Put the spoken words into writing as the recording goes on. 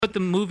But the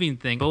moving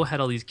thing, Bo had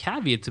all these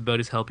caveats about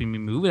his helping me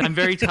move. I'm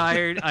very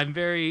tired. I'm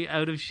very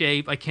out of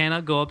shape. I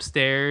cannot go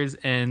upstairs,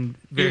 and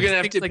you're gonna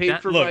have to pay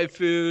for my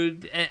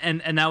food.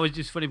 And that was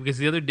just funny because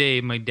the other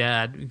day, my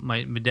dad, and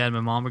my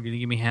mom were gonna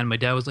give me a hand. My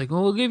dad was like,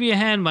 "Oh, we'll give you a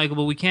hand, Michael,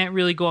 but we can't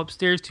really go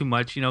upstairs too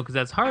much, because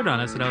that's hard on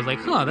us." And I was like,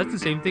 "Huh, that's the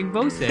same thing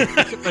Bo said."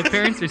 My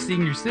parents are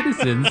senior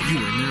citizens. You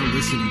are now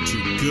listening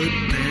to Good,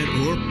 Bad,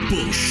 or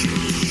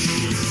Bullshit.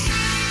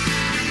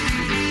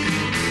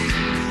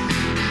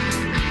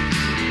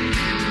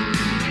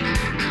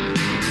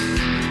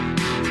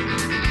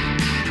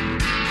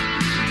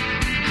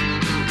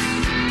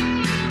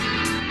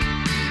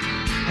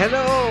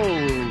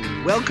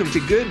 Hello, welcome to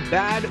Good,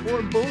 Bad,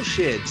 or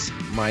Bullshit.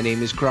 My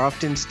name is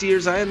Crofton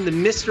Steers. I am the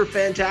Mr.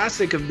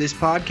 Fantastic of this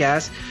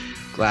podcast.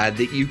 Glad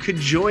that you could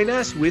join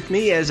us. With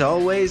me, as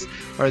always,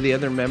 are the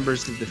other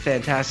members of the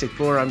Fantastic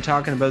Four. I'm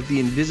talking about the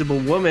Invisible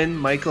Woman,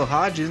 Michael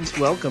Hodgins.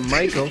 Welcome,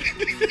 Michael.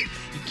 You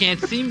can't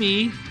see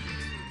me.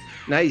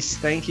 Nice,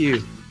 thank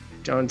you,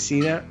 John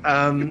Cena.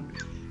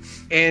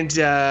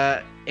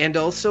 And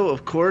also,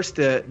 of course,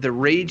 the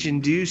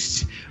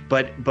rage-induced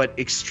but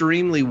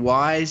extremely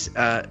wise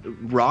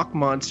rock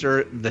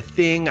monster, The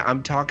Thing.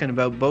 I'm talking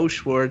about Bo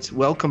Schwartz.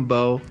 Welcome,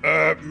 Bo.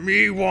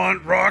 Me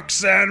want rock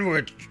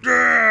sandwich.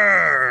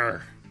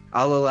 Grr.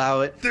 I'll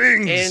allow it.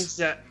 Things.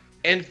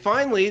 And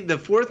finally, the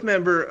fourth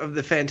member of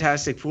the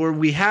Fantastic Four,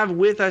 we have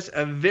with us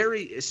a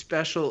very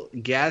special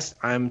guest.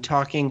 I'm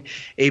talking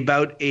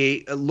about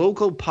a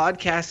local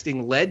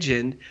podcasting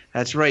legend.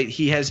 That's right.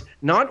 He has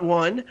not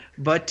one,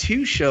 but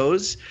two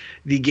shows,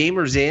 The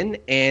Gamer's Inn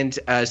and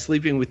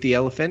Sleeping with the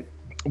Elephant,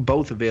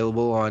 both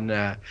available on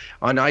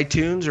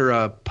iTunes or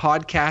a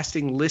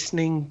podcasting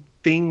listening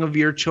thing of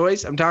your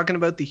choice. I'm talking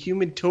about the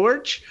Human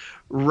Torch,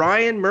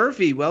 Ryan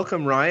Murphy.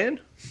 Welcome, Ryan.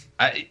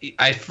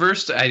 I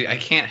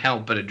can't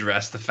help but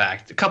address the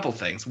fact, a couple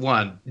things.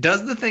 One,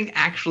 does the Thing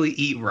actually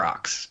eat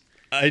rocks?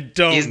 I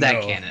don't know. Is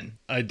that canon?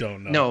 I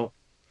don't know. No,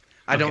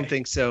 I don't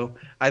think so.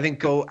 I think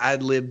Go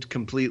ad-libbed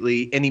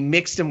completely, and he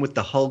mixed him with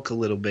the Hulk a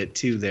little bit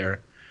too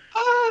there.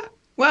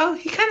 Well,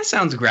 he kind of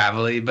sounds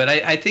gravelly, but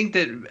I think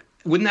that,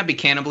 wouldn't that be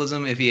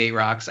cannibalism if he ate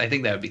rocks? I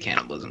think that would be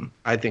cannibalism.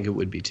 I think it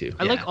would be too.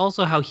 I like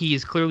also how he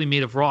is clearly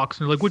made of rocks.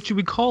 And they're like, what should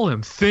we call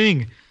him?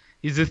 Thing.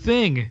 He's a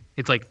thing.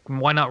 It's like,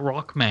 why not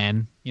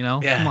Rockman? Yeah.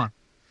 Come on.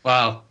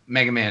 Well,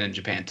 Mega Man in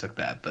Japan took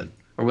that,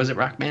 or was it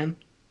Rockman?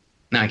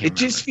 No, I can't remember.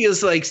 Just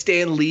feels like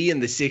Stan Lee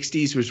in the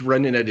 60s was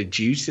running out of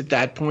juice at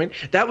that point.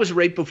 That was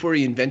right before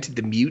he invented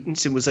the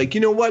mutants and was like, you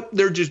know what?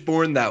 They're just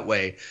born that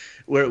way.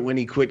 When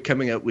he quit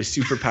coming out with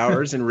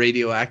superpowers and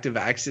radioactive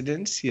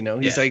accidents,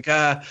 he's like,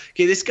 okay,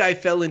 this guy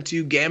fell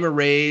into gamma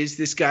rays.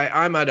 This guy,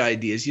 I'm out of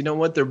ideas. You know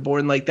what? They're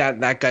born like that.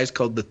 And that guy's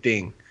called The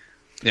Thing.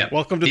 Yeah.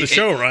 Welcome to the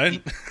show,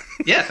 Ryan.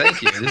 Yeah,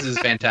 thank you. This is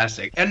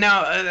fantastic. And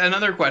now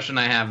another question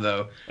I have,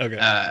 though,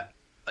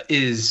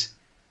 is,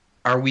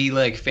 are we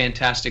like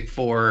Fantastic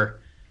Four,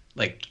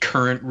 like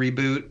current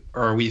reboot,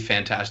 or are we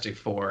Fantastic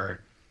Four,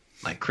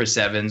 like Chris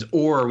Evans,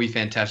 or are we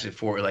Fantastic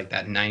Four like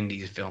that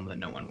 90s film that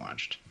no one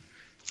watched?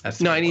 That's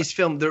the 90s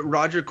film, the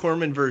Roger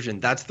Corman version.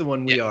 That's the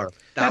one we are.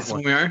 That's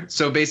one we are.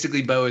 So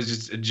basically, Bo is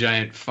just a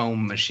giant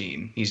foam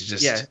machine. He's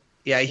just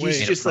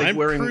he's just like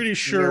wearing we're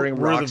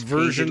the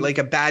version like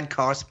a bad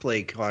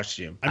cosplay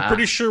costume. I'm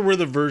pretty sure we're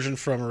the version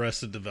from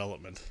Arrested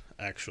Development,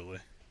 actually.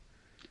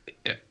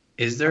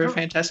 Is there a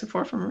Fantastic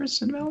Four from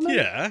Arrested Development?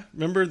 Yeah,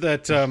 remember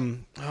that?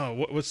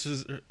 What's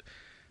his?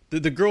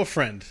 The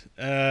girlfriend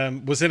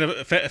was in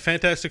a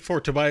Fantastic Four.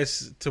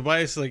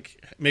 Tobias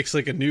like makes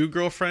like a new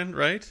girlfriend,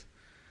 right?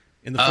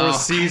 In the fourth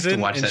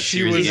season, and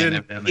she was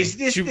in. Is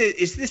this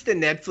the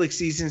Netflix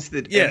seasons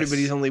that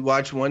everybody's only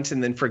watched once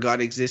and then forgot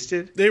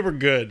existed? They were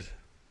good.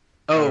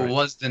 Oh, it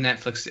was the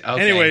Netflix?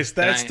 Okay. Anyways,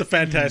 that's the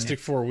Fantastic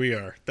Four we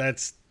are.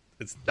 It's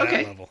that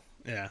level.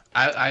 Yeah,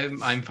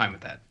 I'm fine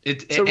with that.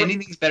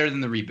 Anything's better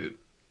than the reboot.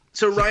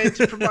 So Ryan,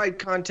 to provide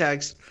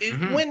context,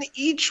 when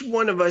each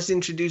one of us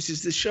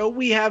introduces the show,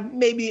 we have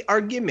maybe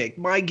our gimmick.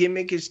 My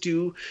gimmick is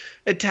to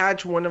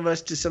attach one of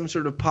us to some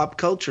sort of pop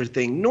culture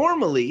thing.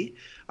 Normally,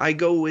 I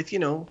go with,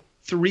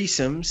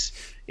 threesomes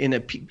in a,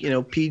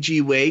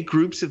 PG way,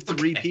 groups of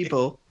three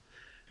people.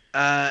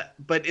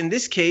 But in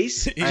this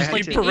case, he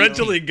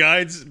parentally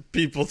guides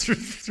people through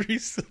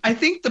threesomes. I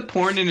think the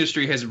porn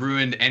industry has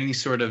ruined any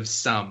sort of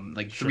sum,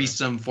 like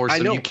threesome,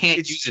 foursome. You can't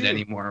use it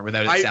anymore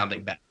without it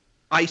sounding bad.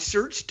 I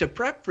searched to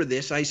prep for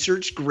this. I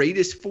searched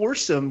greatest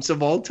foursomes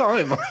of all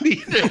time on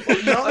the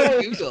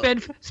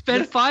internet.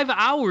 Spent 5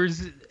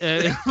 hours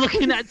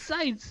looking at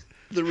sites.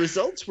 The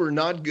results were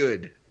not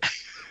good.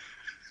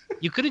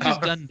 You could have just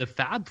done the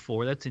Fab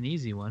Four. That's an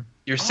easy one.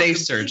 Your safe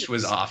search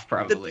was off,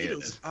 probably. The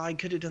Beatles. I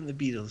could have done the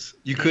Beatles.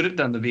 You could have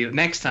done the Beatles.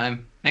 Next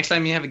time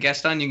you have a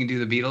guest on, you can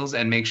do the Beatles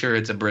and make sure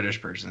it's a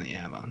British person that you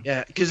have on.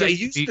 Yeah, because I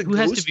used the Who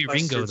has to be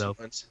Ringo, though?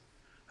 Huh?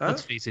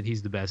 Let's face it,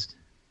 he's the best.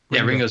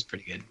 Yeah, Ringo's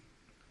pretty good.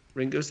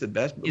 Ringo's the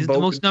best. He's the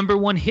most number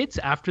one hits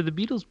after the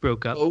Beatles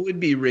broke up. Bo would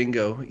be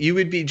Ringo. You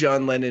would be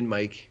John Lennon,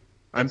 Mike.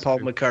 I'm Paul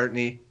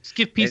McCartney. Just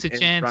give peace a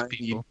chance, Ryan,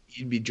 people.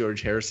 You'd be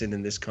George Harrison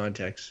in this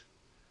context.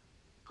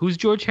 Who's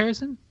George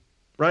Harrison?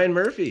 Ryan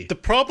Murphy. The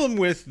problem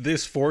with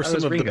this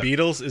foursome of Ringo. the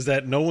Beatles is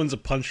that no one's a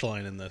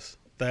punchline in this.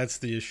 That's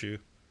the issue.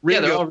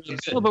 Yeah, they're Ringo. all really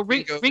good. No, but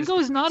Ringo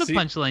is not a See,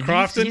 punchline.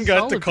 Crofton He's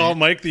got to solid, call man.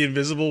 Mike the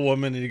Invisible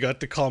Woman, and he got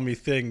to call me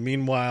Thing.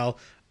 Meanwhile,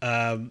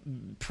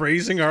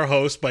 praising our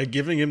host by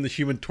giving him the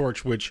Human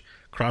Torch, which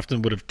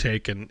Crofton would have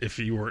taken if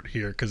he weren't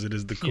here because it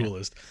is the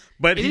coolest.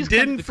 But It he is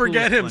kind of didn't the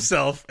forget coolest one.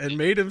 himself and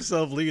made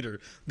himself leader.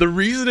 The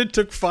reason it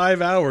took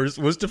 5 hours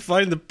was to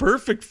find the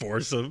perfect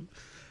foursome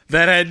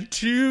that had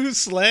 2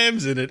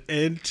 slams in it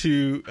and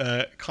 2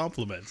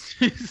 compliments.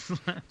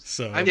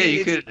 So I mean, Yeah,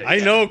 you could. I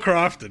know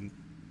Crofton.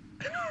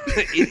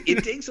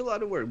 it takes a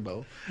lot of work,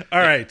 Bo. All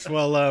right.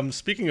 Well,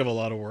 speaking of a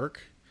lot of work,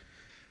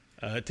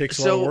 it takes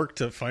a lot of work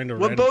to find a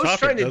What random Bo's topic,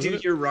 trying to doesn't do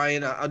it? here,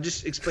 Ryan, I'll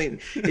just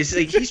explain. It's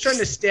like he's trying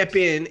to step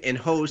in and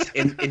host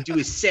and do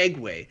a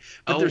segue,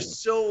 but they're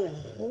so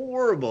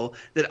horrible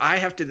that I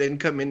have to then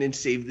come in and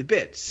save the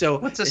bit. So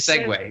What's a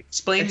segue?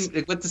 Explain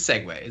what's a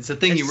segue. It's a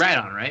thing you write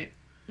on, right?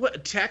 Well,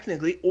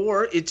 technically,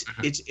 or it's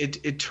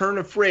a turn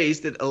of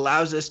phrase that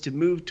allows us to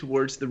move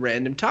towards the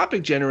random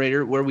topic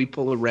generator, where we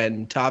pull a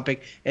random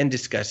topic and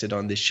discuss it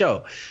on the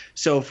show.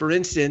 So, for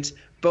instance,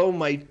 Bo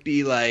might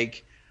be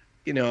like,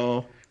 He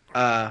knows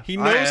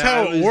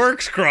how it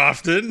works,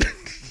 Crofton.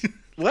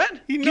 What?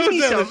 He Give knows me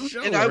how the something,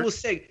 show and I will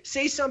works.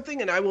 say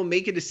something, and I will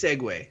make it a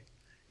segue.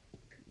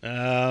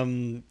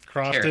 Crofton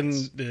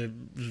Carrots.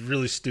 is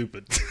really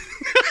stupid.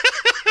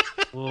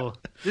 Oh,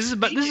 this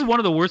is one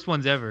of the worst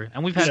ones ever,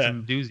 and we've had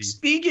some doozies.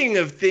 Speaking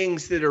of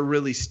things that are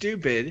really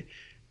stupid,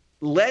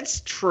 let's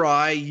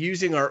try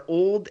using our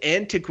old,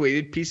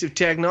 antiquated piece of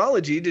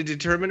technology to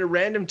determine a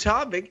random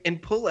topic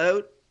and pull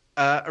out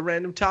a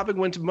random topic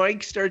once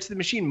Mike starts the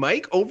machine.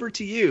 Mike, over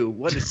to you.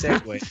 What a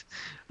segue.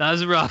 That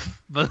was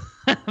rough,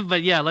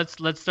 but yeah, let's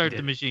start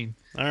the machine.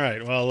 All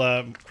right. Well,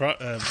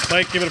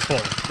 Mike, give it a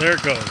pull. There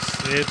it goes.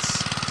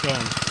 It's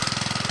going.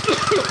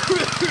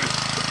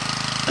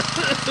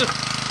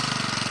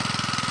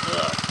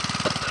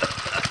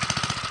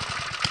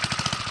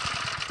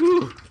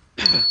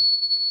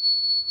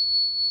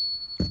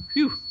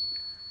 Phew.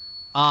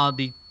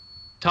 The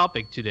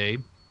topic today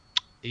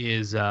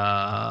is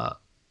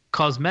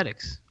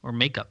cosmetics or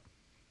makeup.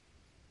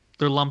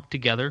 They're lumped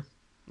together.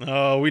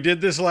 Oh, we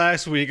did this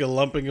last week, a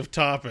lumping of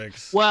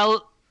topics.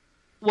 Well,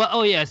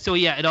 oh yeah. So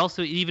yeah, it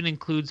even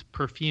includes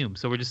perfume.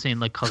 So we're just saying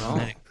like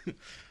cosmetic.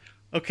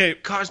 Okay.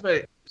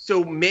 Cosmetic.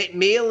 So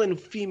male and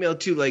female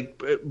too, like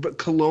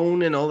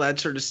cologne and all that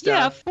sort of stuff.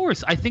 Yeah, of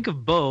course. I think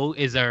of Bo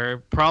as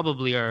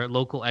probably our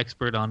local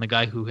expert on the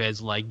guy who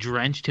has like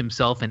drenched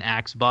himself in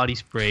Axe body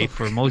spray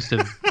for most of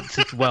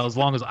as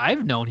long as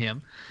I've known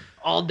him.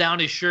 All down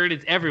his shirt,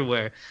 it's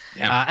everywhere.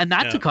 Yeah. And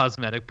that's a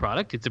cosmetic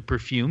product. It's a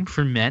perfume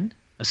for men,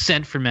 a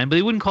scent for men, but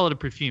they wouldn't call it a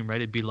perfume, right?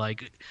 It'd be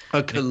like A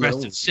an cologne.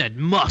 aggressive scent,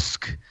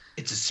 musk.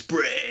 It's a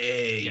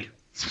spray.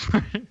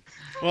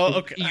 Well,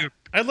 okay.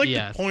 I'd like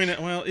Yeah. to point out.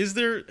 Well,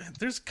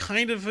 there's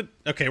kind of a.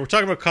 Okay, we're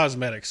talking about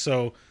cosmetics,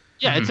 so.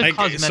 Yeah, it's a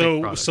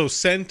cosmetic product. So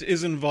scent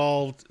is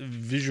involved,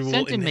 visual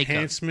Scent and makeup.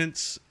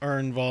 enhancements are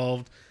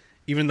involved,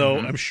 even though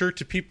I'm sure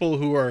to people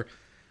who are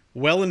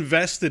well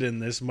invested in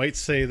this might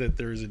say that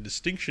there is a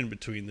distinction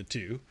between the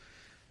two.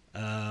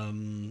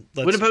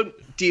 What about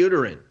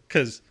deodorant?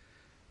 Because,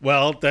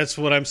 well, that's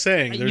what I'm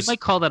saying. You might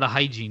call that a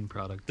hygiene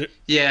product.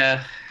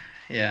 Yeah,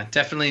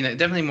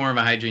 definitely more of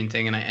a hygiene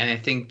thing, and I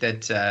think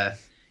that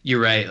you're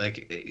right.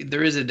 Like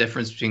there is a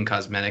difference between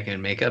cosmetic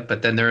and makeup,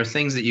 but then there are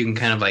things that you can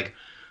kind of like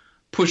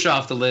push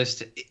off the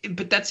list.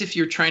 But that's if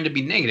you're trying to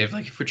be negative.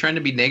 Like if we're trying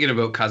to be negative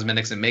about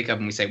cosmetics and makeup,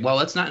 and we say, well,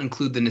 let's not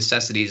include the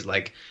necessities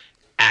like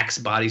Axe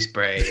body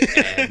spray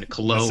and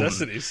cologne.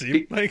 necessities,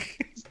 see, like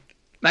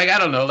I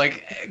don't know,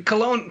 like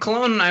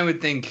cologne I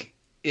would think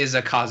is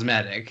a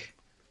cosmetic,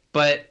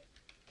 but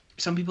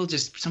some people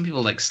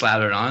like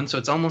slather it on, so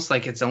it's almost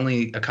like it's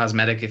only a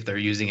cosmetic if they're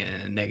using it in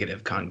a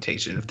negative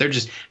connotation. If they're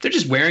just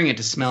wearing it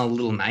to smell a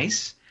little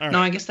nice. Right. No,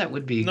 I guess that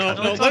would be no.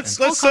 cosmetic.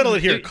 Let's settle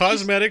it here.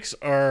 Cosmetics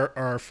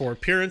are for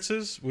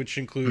appearances, which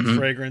include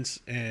fragrance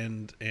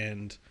and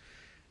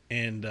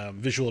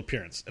visual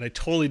appearance. And I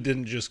totally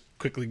didn't just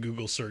quickly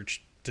Google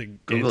search to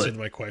answer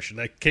my question.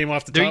 That came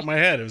off the top of my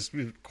head. It was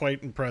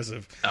quite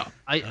impressive. Oh.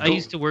 I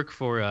used to work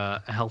for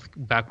a health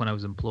back when I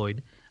was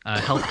employed,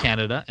 Health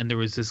Canada, and there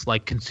was this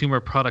like consumer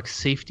product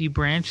safety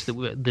branch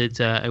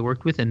that I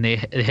worked with, and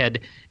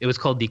it was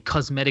called the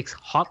Cosmetics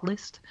Hot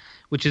List,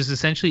 which is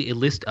essentially a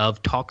list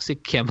of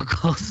toxic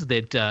chemicals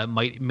that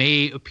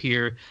may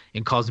appear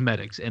in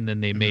cosmetics, and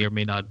then they may or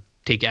may not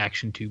take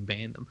action to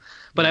ban them.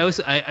 But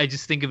I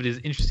just think of it as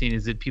interesting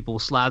is that people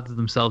slather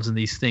themselves in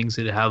these things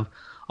that have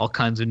all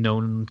kinds of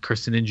known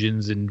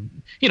carcinogens, and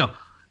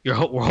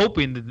we're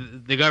hoping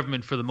that the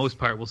government for the most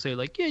part will say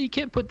like, yeah, you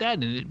can't put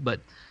that in it,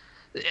 but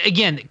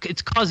again,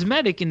 it's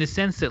cosmetic in the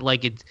sense that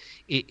like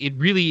it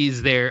really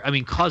is there. I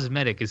mean,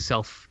 cosmetic is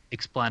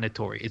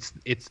self-explanatory.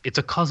 It's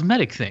a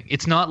cosmetic thing.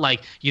 It's not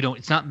like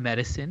it's not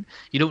medicine.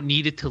 You don't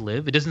need it to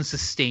live. It doesn't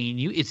sustain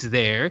you. It's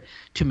there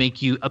to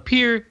make you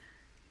appear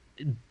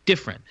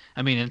different.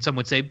 I mean, and some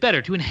would say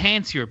better, to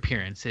enhance your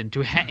appearance, and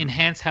to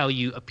enhance how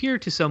you appear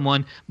to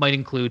someone might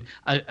include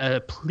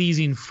a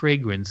pleasing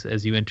fragrance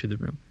as you enter the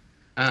room.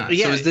 So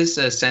is this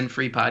a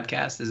scent-free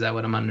podcast? Is that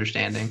what I'm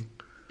understanding?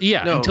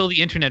 Yeah, until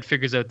the internet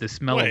figures out the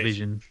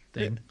smell-o-vision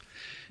thing.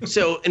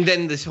 So, and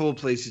then this whole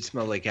place would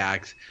smell like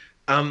Axe.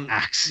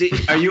 Axe.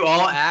 Are you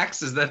all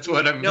Axe? Is that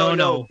what I'm...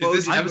 No.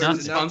 Is this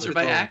episode sponsored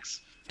by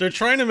Axe? They're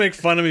trying to make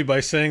fun of me by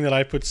saying that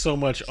I put so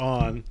much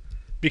on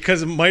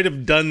because it might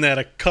have done that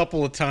a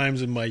couple of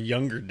times in my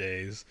younger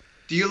days.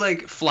 Do you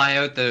like fly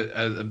out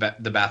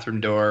the bathroom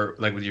door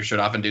like with your shirt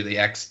off and do the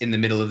X in the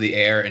middle of the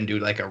air and do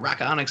like a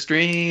rock on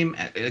extreme?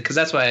 Because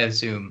that's what I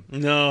assume.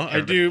 No, I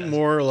do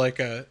more like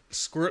a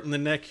squirt in the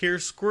neck here,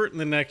 squirt in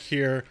the neck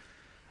here,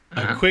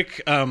 a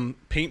quick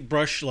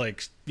paintbrush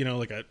like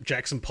a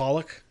Jackson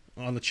Pollock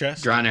on the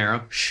chest, draw an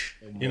arrow,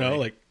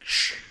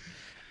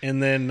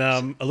 and then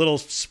a little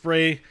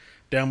spray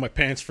down my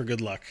pants for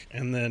good luck,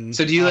 and then.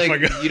 So do you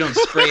you don't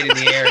spray it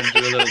in the air and do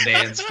a little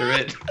dance through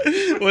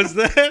it? What's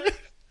that?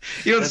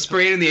 You don't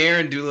spray it in the air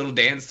and do a little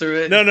dance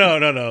through it?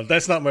 No.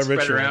 That's not my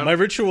ritual. Around? My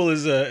ritual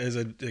is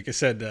like I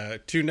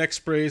said, 2 neck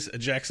sprays, a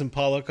Jackson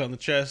Pollock on the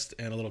chest,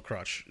 and a little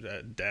crotch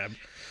dab.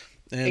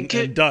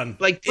 And done.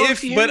 But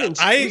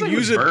I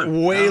use it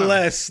way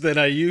less than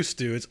I used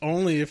to. It's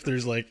only if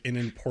there's like an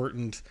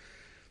important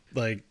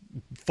like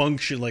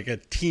function, like a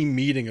team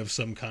meeting of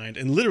some kind,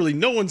 and literally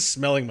no one's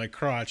smelling my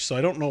crotch, so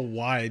I don't know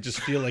why. I just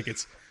feel like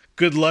it's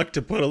good luck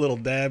to put a little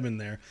dab in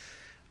there.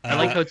 I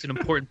like how it's an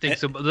important thing.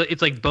 So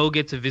it's like Bo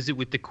gets a visit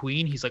with the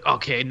Queen. He's like,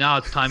 okay, now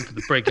it's time for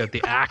the break out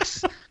the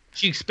axe.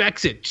 She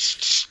expects it.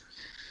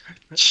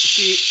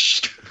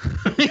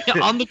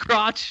 On the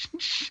crotch.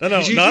 No,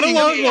 not a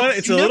long one.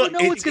 It's a little.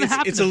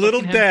 It's a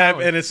little dab,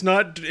 and it's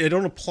not. I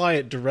don't apply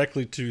it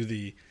directly to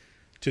the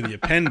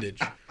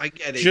appendage. I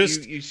get it.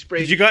 Just you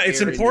spray.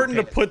 It's important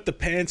to put the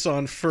pants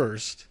on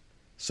first,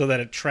 so that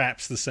it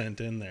traps the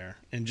scent in there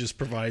and just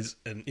provides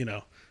an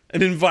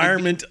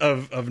environment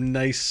of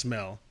nice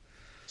smell.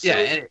 Yeah,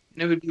 and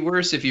it would be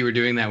worse if you were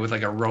doing that with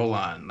like a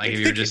roll-on. Like if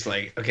you were just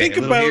like, okay, a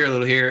little here, a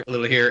little here, a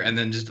little here, and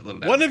then just a little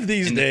down. One of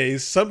these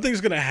days, something's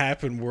going to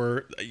happen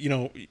where,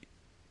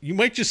 you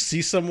might just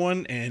see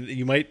someone and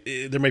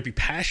there might be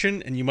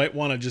passion, and you might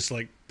want to just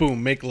like,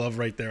 boom, make love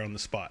right there on the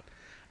spot.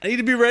 I need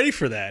to be ready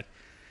for that.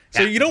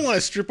 So you don't want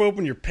to strip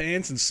open your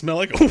pants and smell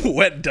like a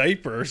wet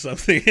diaper or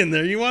something in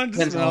there. You want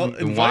to smell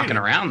inviting. Walking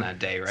around that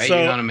day, right? So,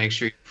 you want to make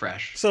sure you're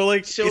fresh. So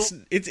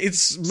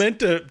it's meant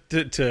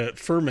to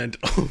ferment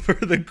over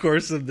the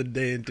course of the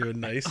day into a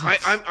nice.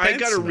 I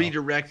got to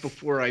redirect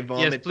before I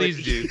vomit. Yes,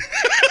 please do.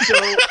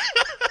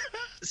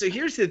 So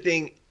here's the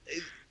thing.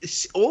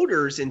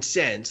 Odors and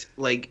scents,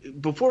 like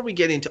before we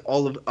get into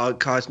all of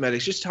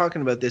cosmetics, just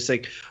talking about this,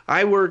 like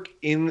I work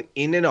in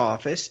an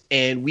office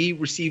and we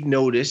receive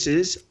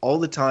notices all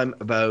the time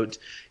about,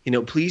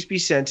 please be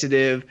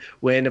sensitive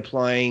when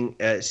applying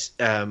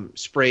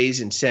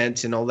sprays and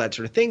scents and all that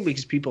sort of thing,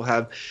 because people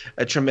have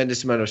a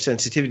tremendous amount of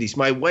sensitivities.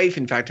 My wife,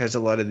 in fact, has a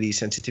lot of these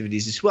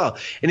sensitivities as well.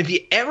 And if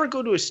you ever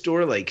go to a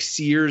store like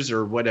Sears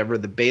or whatever,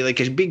 the Bay, like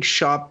a big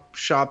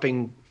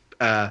shopping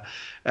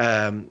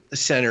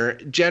center,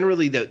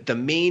 generally the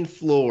main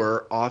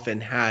floor often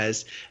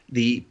has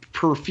the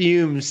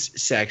perfumes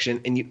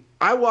section, and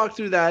I walk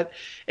through that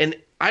and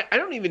I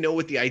don't even know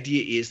what the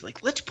idea is.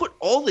 Like, let's put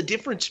all the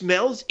different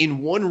smells in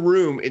one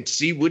room and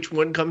see which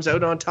one comes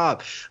out on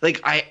top. Like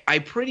I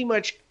pretty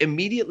much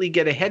immediately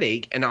get a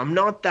headache, and I'm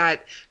not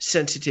that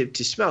sensitive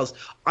to smells.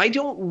 I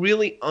don't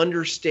really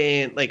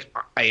understand, like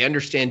I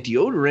understand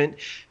deodorant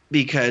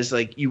because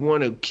like you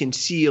want to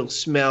conceal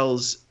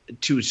smells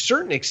to a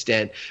certain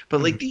extent,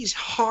 but like these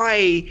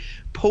high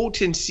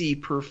potency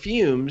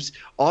perfumes,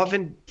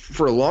 often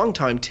for a long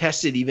time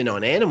tested even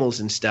on animals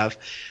and stuff,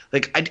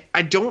 like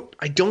I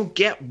don't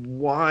get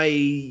why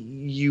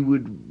you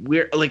would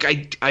wear, like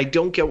I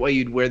don't get why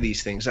you'd wear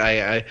these things.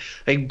 I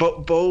like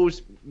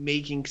Bo's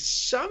making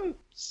some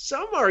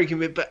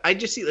argument, but I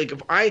just see, like,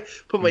 if I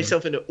put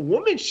myself in a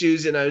woman's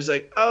shoes and I was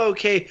like, oh,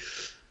 okay,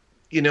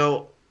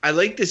 I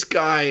like this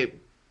guy,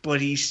 but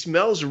he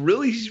smells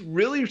really,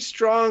 really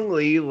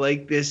strongly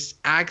like this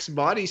Axe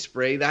body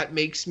spray. That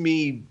makes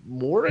me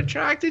more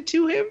attracted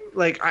to him.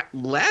 Like,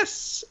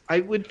 less, I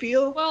would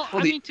feel. Well,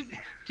 I mean,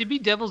 to be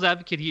devil's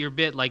advocate here a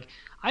bit, like,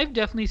 I've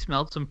definitely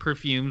smelled some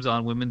perfumes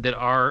on women that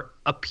are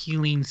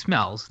appealing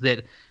smells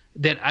that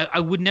I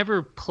would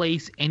never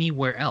place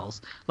anywhere else.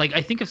 Like,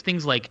 I think of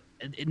things like,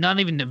 not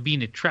even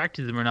being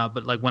attracted to them or not,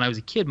 but like when I was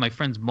a kid, my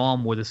friend's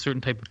mom wore a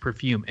certain type of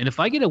perfume. And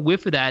if I get a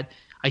whiff of that,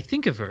 I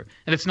think of her.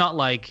 And it's not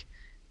like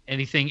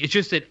anything. It's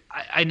just that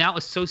I now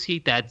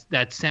associate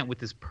that scent with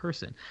this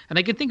person. And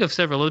I can think of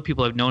several other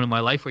people I've known in my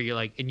life where you're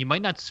like, and you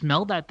might not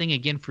smell that thing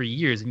again for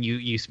years, and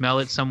you smell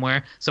it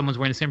somewhere, someone's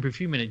wearing the same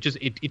perfume, and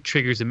it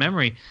triggers a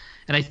memory.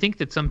 And I think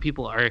that some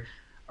people are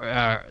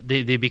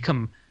they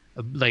become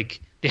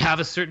like they have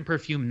a certain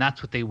perfume and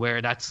that's what they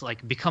wear. That's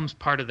like becomes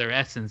part of their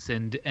essence,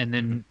 and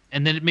then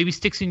it maybe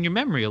sticks in your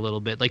memory a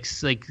little bit. Like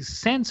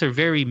scents are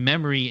very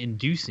memory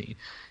inducing,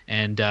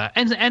 and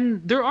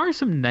there are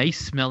some nice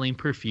smelling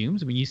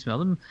perfumes when you smell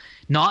them,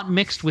 not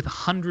mixed with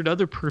 100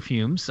 other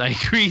perfumes. I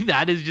agree,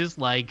 that is just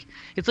like,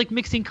 it's like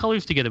mixing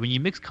colors together. When you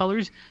mix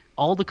colors,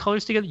 all the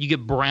colors together, you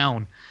get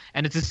brown.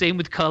 And it's the same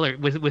with color,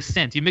 with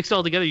scent. You mix it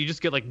all together, you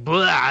just get like,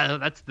 blah,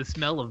 that's the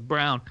smell of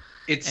brown.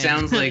 It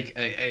sounds like,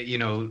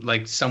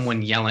 like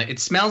someone yelling. It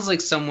smells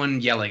like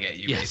someone yelling at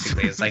you, yes.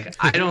 Basically. It's like,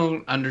 I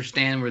don't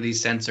understand where these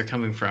scents are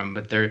coming from,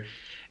 but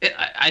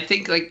I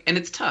think, like, and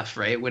it's tough,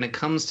 right? When it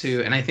comes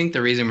to, and I think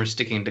the reason we're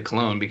sticking to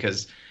cologne,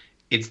 because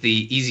it's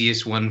the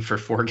easiest one for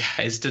 4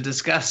 guys to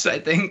discuss, I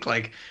think.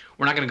 Like,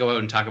 we're not going to go out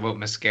and talk about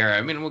mascara.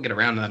 I mean, we'll get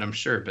around to that, I'm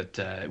sure.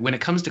 But when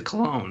it comes to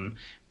cologne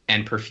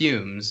and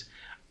perfumes,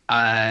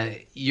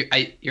 you're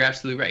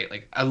absolutely right.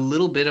 Like, a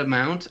little bit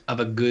amount of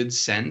a good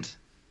scent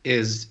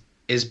is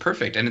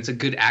perfect, and it's a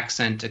good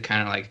accent to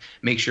kind of like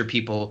make sure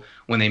people,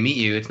 when they meet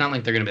you, it's not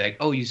like they're gonna be like,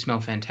 oh, you smell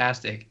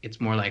fantastic.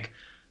 It's more like,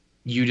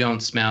 you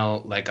don't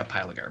smell like a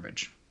pile of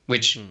garbage,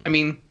 which I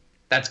mean,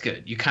 that's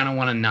good. You kind of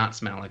want to not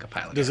smell like a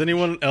pile of garbage. Does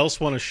anyone else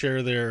want to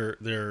share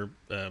their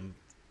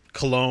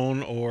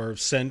cologne or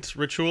scent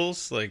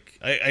rituals? Like,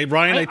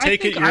 Ryan, I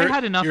take it I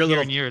had enough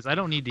year and years. I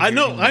don't need to. I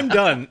know, I'm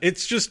done.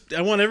 It's just,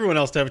 I want everyone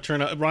else to have a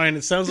turn. Ryan,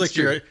 it sounds like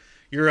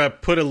you're a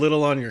put a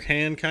little on your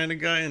hand kind of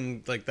guy,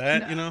 and like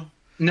that, you know.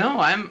 No,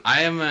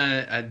 I am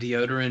a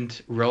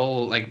deodorant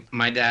roll. Like,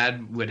 my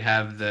dad would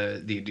have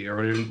the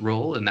deodorant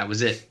roll, and that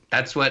was it.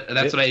 That's what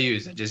I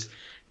use. I just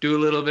do a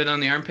little bit on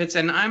the armpits,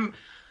 and I'm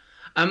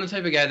the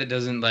type of guy that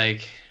doesn't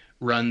like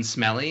run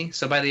smelly.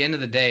 So by the end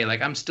of the day,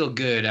 like, I'm still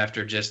good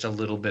after just a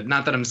little bit.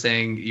 Not that I'm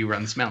saying you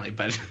run smelly,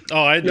 but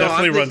I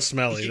definitely run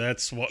smelly.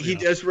 That's what he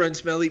does run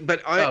smelly.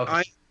 But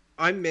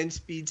I'm men's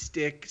speed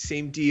stick,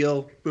 same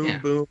deal. Boom,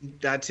 boom.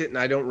 That's it. And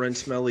I don't run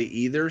smelly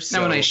either. So.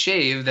 Now when I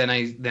shave, then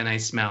I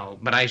smell.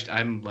 But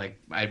I'm like,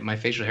 my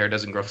facial hair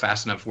doesn't grow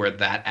fast enough where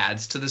that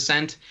adds to the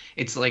scent.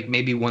 It's like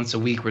maybe once a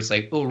week where it's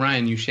like, oh,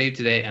 Ryan, you shaved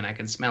today, and I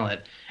can smell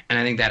it. And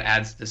I think that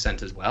adds to the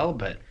scent as well.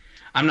 But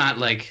I'm not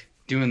like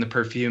doing the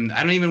perfume.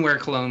 I don't even wear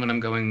cologne when I'm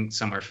going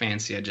somewhere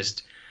fancy.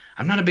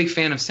 I'm not a big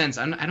fan of scents.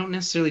 I don't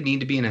necessarily need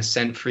to be in a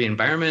scent-free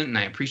environment, and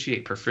I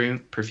appreciate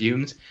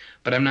perfumes,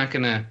 but I'm not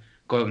gonna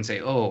go out and say,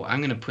 oh, I'm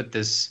gonna put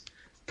this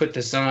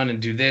on and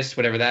do this,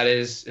 whatever that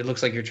is. It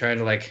looks like you're trying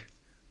to like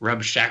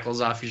rub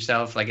shackles off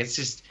yourself. Like, it's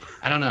just,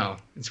 I don't know.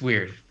 It's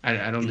weird.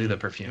 I don't do the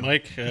perfume.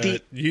 Mike,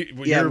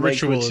 your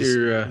ritual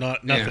is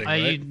nothing,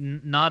 right?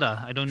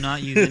 Nada. I do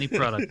not use any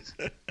products.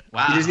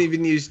 Wow. He doesn't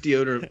even use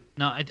deodorant.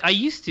 No, I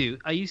used to,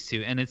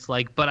 and it's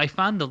like, but I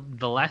found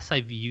the less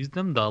I've used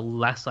them, the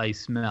less I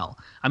smell.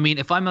 I mean,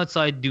 if I'm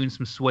outside doing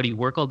some sweaty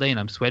work all day and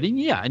I'm sweating,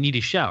 yeah, I need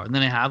a shower. And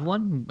then I have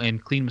one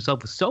and clean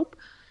myself with soap,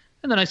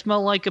 and then I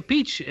smell like a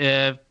peach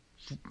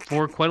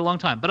for quite a long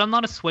time. But I'm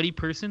not a sweaty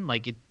person.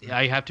 Like,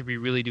 I have to be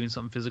really doing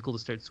something physical to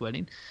start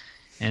sweating.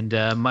 And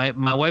my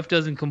wife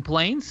doesn't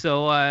complain,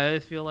 so I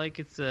feel like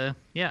it's I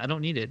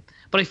don't need it.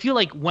 But I feel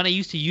like when I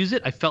used to use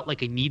it, I felt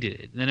like I needed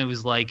it. And then it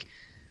was like,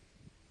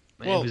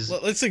 well,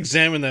 let's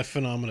examine that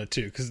phenomena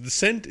too, because the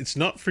scent, it's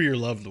not for your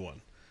loved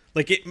one.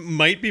 Like, it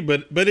might be,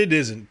 but it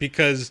isn't,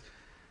 because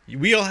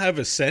we all have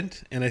a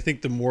scent, and I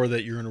think the more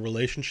that you're in a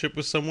relationship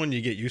with someone,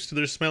 you get used to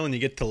their smell and you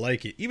get to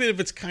like it. Even if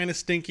it's kind of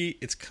stinky,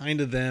 it's kind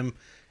of them.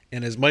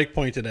 And as Mike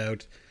pointed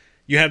out,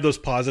 you have those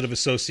positive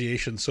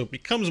associations, so it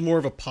becomes more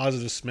of a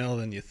positive smell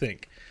than you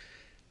think.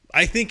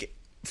 I think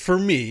for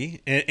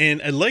me,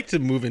 and I'd like to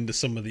move into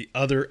some of the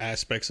other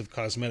aspects of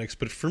cosmetics,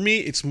 but for me,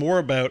 it's more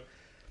about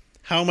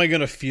how am I going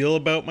to feel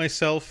about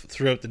myself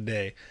throughout the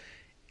day.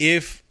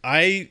 If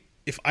I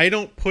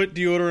don't put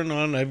deodorant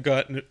on, I've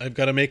got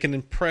to make an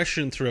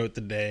impression throughout the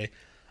day.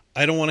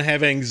 I don't want to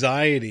have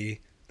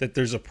anxiety that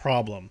there's a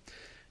problem.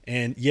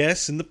 And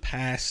yes, in the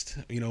past,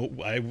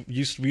 we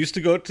used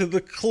to go to the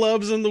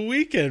clubs on the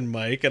weekend,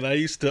 Mike, and I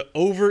used to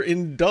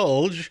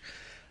overindulge,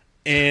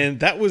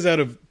 and that was out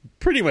of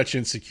pretty much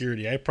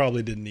insecurity. I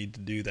probably didn't need to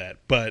do that,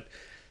 but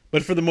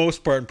for the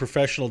most part, in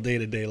professional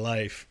day-to-day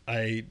life,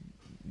 I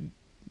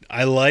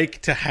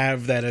like to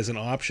have that as an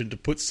option to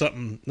put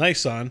something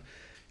nice on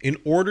in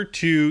order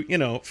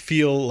to,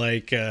 feel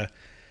like I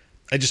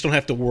just don't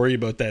have to worry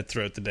about that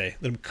throughout the day,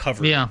 that I'm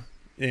covered. Yeah.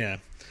 Yeah.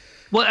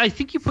 Well, I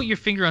think you put your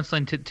finger on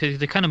something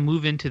to kind of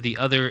move into the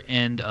other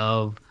end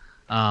of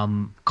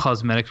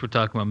cosmetics. We're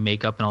talking about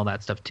makeup and all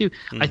that stuff too.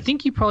 I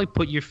think you probably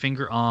put your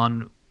finger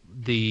on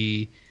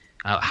the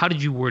how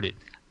did you word it?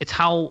 It's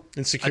how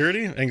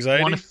insecurity,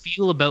 anxiety, I want to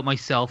feel about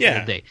myself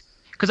all day.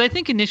 Because I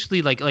think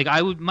initially,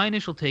 my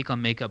initial take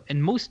on makeup,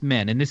 and most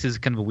men, and this is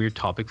kind of a weird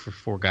topic for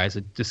 4 guys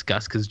to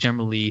discuss, because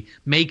generally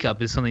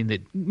makeup is something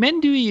that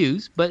men do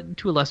use, but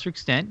to a lesser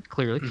extent,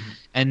 clearly,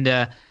 and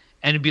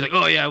it'd be like,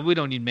 oh yeah, we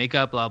don't need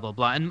makeup, blah blah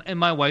blah, and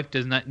my wife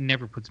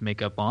never puts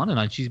makeup on,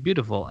 and she's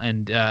beautiful,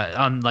 and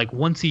on like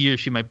once a year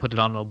she might put it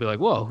on, and I'll be like,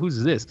 whoa,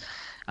 who's this?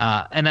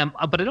 But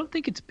I don't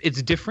think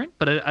it's different,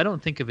 but I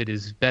don't think of it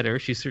as better.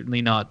 She's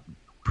certainly not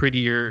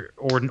prettier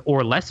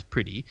or less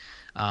pretty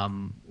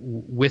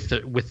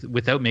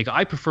without makeup.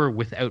 I prefer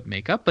without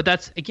makeup, but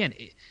that's again,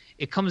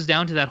 it comes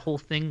down to that whole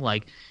thing.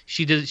 Like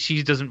she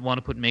doesn't want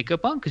to put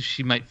makeup on because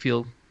she might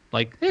feel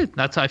like, hey,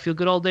 that's how I feel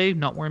good all day,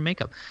 not wearing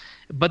makeup.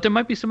 But there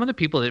might be some other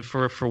people that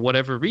for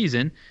whatever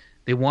reason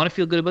they want to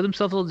feel good about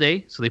themselves all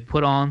day, so they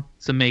put on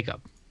some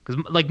makeup.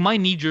 Because like my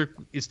knee jerk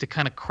is to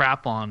kind of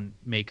crap on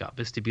makeup,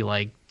 is to be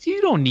like,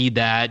 you don't need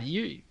that.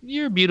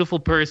 You're a beautiful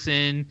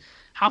person.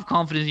 Have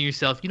confidence in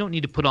yourself. You don't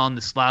need to put on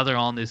the slather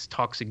on this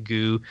toxic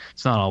goo.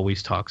 It's not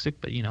always toxic,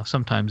 but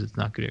sometimes it's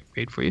not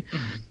great for you.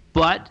 Mm-hmm.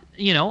 But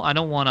I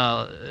don't want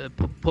to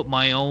put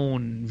my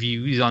own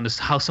views on this,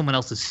 how someone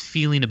else is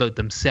feeling about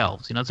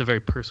themselves. It's a very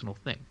personal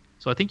thing.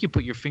 So I think you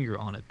put your finger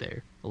on it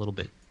there a little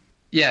bit.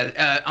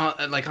 Yeah,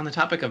 like on the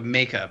topic of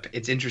makeup,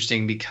 it's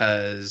interesting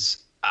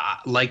because,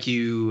 like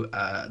you,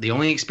 the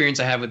only experience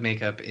I have with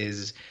makeup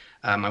is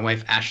my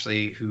wife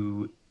Ashley,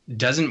 who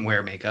doesn't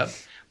wear makeup,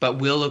 but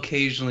will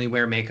occasionally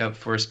wear makeup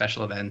for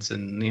special events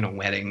and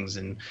weddings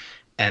and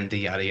the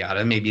yada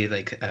yada. Maybe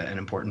like an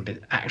important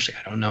bit. Actually,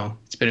 I don't know.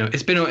 It's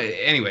been.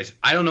 Anyways,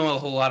 I don't know a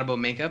whole lot about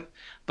makeup,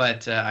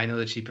 but I know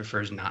that she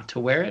prefers not to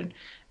wear it.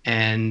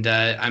 And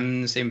I'm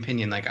in the same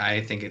opinion. Like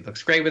I think it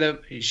looks great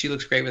she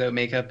looks great without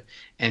makeup,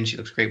 and she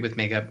looks great with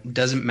makeup.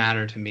 Doesn't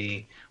matter to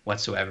me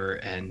whatsoever.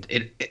 And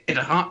it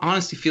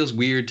honestly feels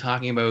weird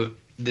talking about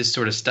this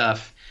sort of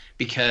stuff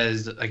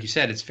because, like you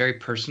said, it's very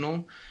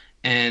personal.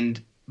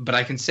 But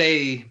I can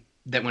say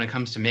that when it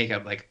comes to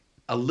makeup, like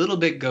a little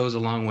bit goes a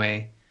long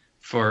way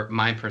for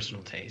my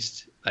personal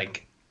taste.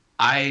 Like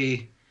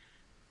I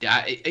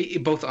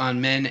both on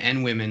men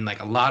and women,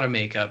 like a lot of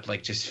makeup,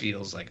 like just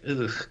feels like,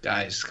 ugh,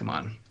 guys, come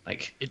on.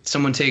 Like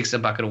someone takes a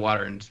bucket of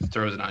water and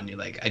throws it on you.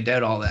 Like I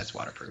doubt all that's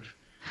waterproof.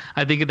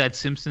 I think of that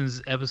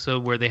Simpsons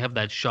episode where they have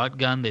that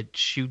shotgun that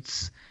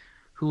shoots.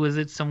 Who was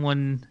it?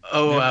 Someone.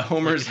 Oh,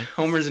 Homer's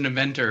an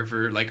inventor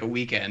for like a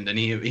weekend, and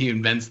he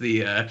invents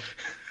the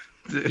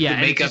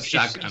makeup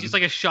shotgun. It's just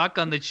like a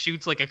shotgun that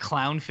shoots like a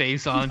clown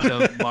face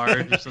onto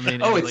Marge or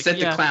something. Oh, it's set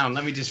to clown.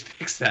 Let me just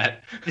fix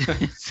that.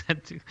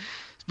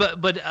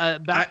 But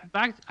back.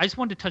 I just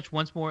wanted to touch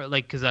once more,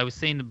 like because I was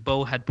saying that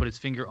Bo had put his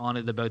finger on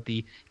it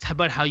it's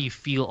about how you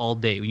feel all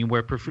day when you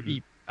wear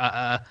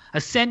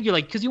a scent. You're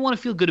like, because you want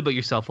to feel good about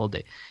yourself all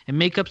day, and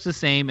makeup's the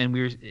same. And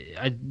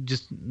I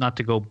just not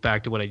to go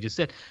back to what I just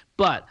said,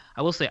 but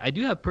I will say I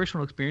do have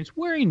personal experience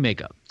wearing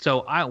makeup.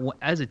 So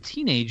as a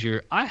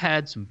teenager, I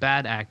had some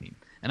bad acne,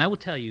 and I will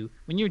tell you,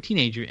 when you're a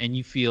teenager and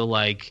you feel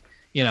like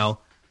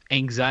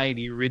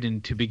anxiety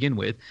ridden to begin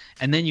with,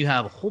 and then you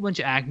have a whole bunch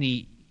of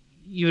acne,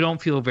 you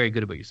don't feel very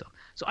good about yourself.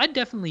 So I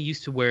definitely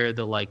used to wear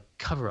the like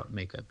cover-up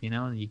makeup,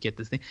 and you get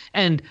this thing.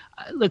 And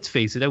let's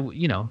face it,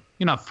 you're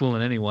not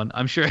fooling anyone.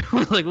 I'm sure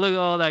everyone's like,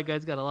 look, that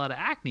guy's got a lot of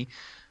acne.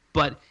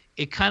 But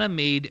it kind of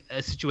made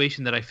a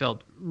situation that I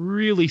felt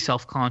really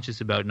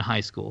self-conscious about in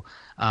high school.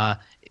 I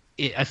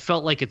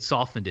felt like it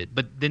softened it.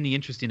 But then the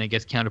interesting, I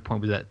guess,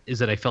 counterpoint is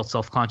that I felt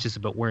self-conscious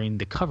about wearing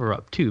the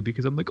cover-up too,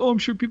 because I'm like, I'm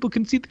sure people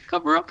can see the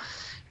cover-up.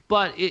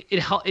 But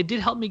it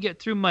did help me get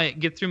through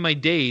my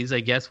days,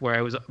 I guess, where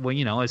I was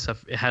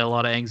I had a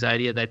lot of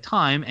anxiety at that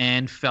time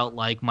and felt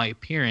like my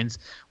appearance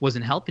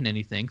wasn't helping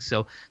anything.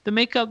 So the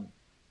makeup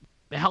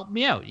helped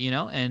me out,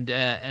 and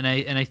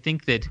I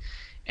think that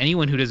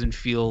anyone who doesn't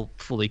feel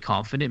fully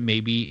confident,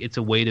 maybe it's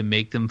a way to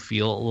make them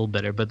feel a little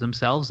better about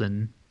themselves.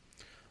 And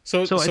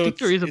so I think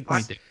there is a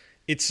point there.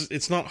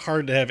 It's not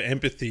hard to have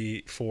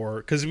empathy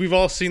for, because we've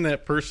all seen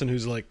that person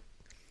who's like.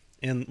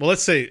 And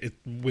let's say it's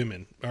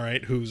women, all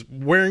right, who's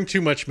wearing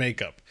too much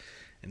makeup.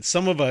 And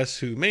some of us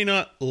who may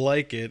not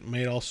like it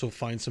may also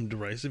find some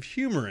derisive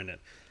humor in it.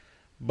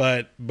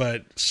 But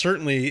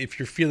certainly if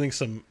you're feeling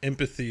some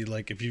empathy,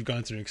 like if you've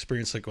gone through an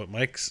experience like what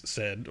Mike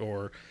said,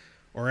 or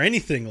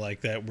anything like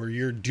that, where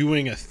you're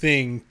doing a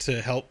thing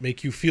to help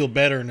make you feel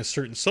better in a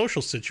certain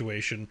social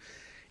situation,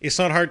 it's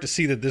not hard to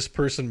see that this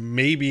person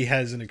maybe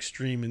has an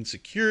extreme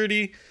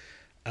insecurity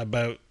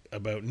about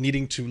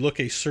needing to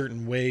look a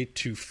certain way,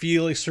 to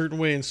feel a certain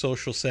way in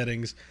social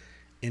settings,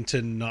 and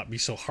to not be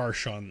so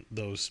harsh on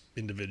those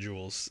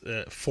individuals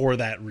for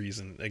that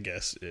reason, I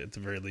guess, at the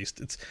very least.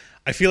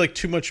 I feel like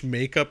too much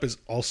makeup is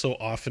also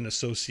often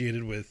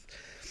associated with,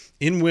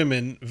 in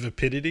women,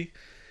 vapidity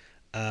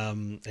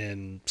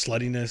and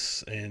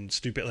sluttiness and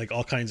stupid, like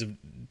all kinds of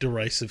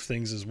derisive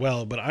things as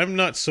well. But I'm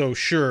not so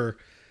sure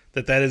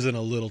that isn't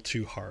a little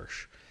too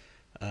harsh.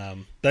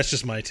 That's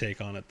just my take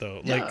on it,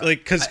 though. Yeah,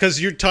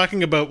 because you're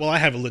talking about, well, I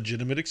have a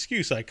legitimate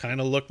excuse. I kind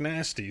of look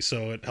nasty,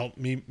 so it helped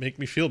make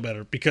me feel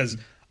better because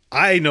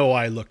I know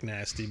I look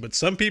nasty. But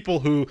some people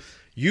who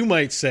you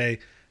might say,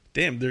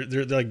 damn,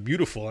 they're like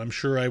beautiful. I'm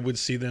sure I would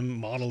see them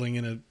modeling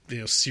in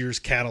a Sears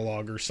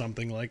catalog or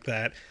something like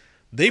that.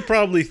 They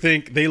probably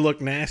think they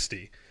look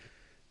nasty.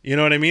 You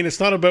know what I mean? It's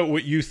not about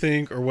what you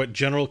think or what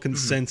general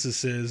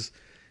consensus is.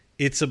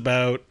 It's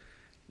about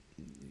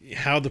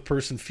how the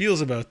person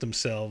feels about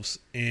themselves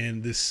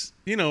and this,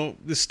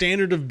 the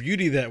standard of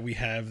beauty that we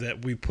have,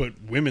 that we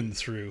put women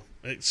through,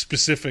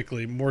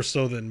 specifically more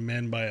so than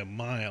men by a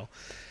mile.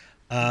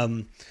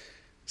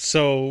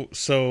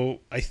 So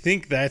I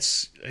think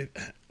that's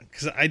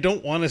because I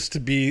don't want us to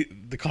be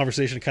the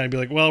conversation to kind of be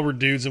like, well, we're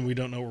dudes and we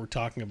don't know what we're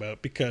talking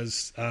about,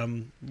 because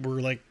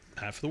we're like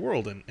half of the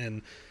world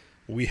and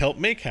we help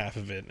make half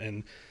of it.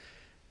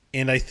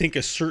 And I think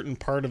a certain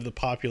part of the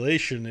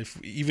population,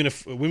 even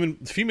if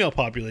female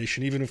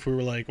population, even if we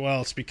were like,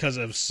 well, it's because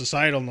of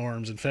societal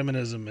norms and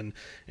feminism,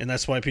 and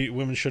that's why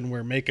women shouldn't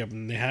wear makeup,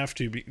 and they have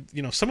to be,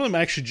 some of them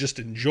actually just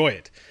enjoy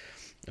it.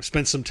 I've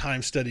spent some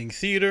time studying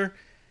theater,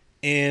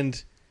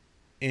 and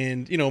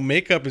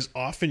makeup is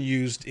often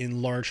used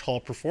in large hall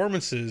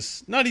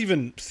performances, not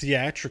even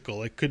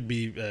theatrical. It could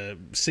be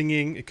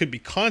singing, it could be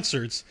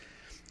concerts.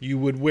 You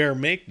wear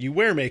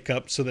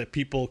makeup so that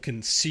people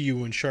can see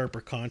you in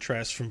sharper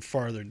contrast from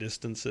farther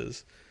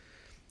distances.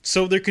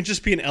 So there can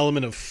just be an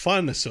element of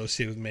fun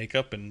associated with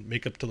makeup, and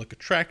makeup to look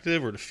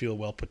attractive or to feel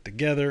well put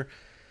together.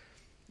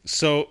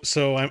 So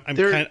I'm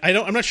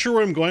not sure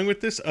where I'm going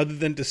with this, other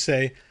than to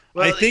say,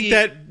 well, I think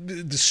that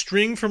the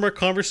string from our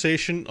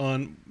conversation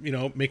on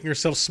making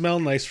ourselves smell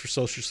nice for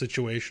social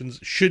situations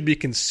should be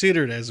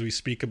considered as we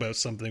speak about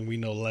something we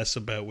know less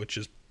about, which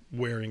is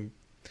wearing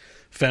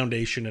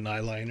foundation and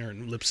eyeliner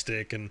and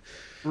lipstick and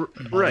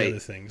other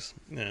things.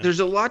 Yeah. There's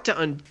a lot to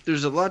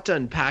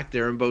unpack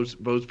there, and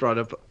both brought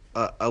up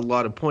a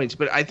lot of points.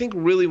 But I think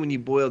really when you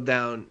boil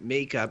down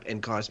makeup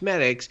and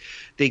cosmetics,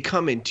 they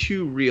come in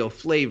two real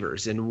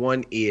flavors, and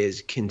one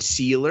is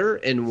concealer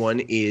and one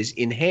is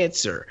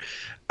enhancer.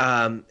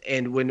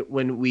 And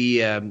when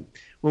we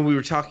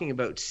were talking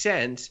about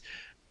scents,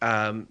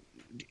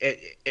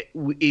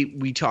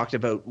 we talked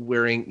about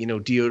wearing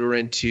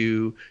deodorant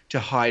to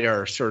hide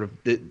our sort of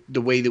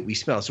the way that we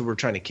smell, so we're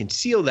trying to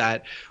conceal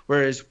that,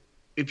 whereas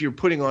if you're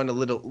putting on a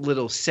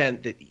little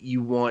scent that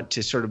you want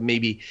to sort of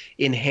maybe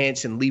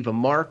enhance and leave a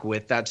mark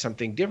with, that's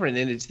something different.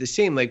 And it's the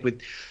same like with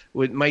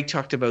Mike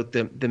talked about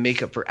the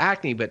makeup for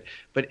acne, but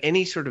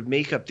any sort of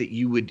makeup that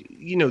you would,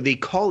 they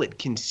call it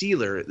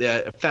concealer,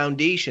 the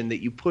foundation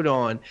that you put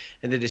on,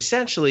 and that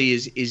essentially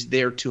is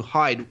there to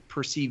hide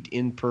perceived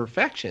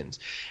imperfections.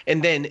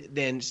 And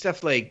then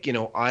stuff like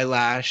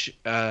eyelash,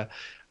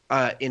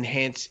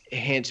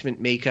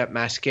 enhancement makeup,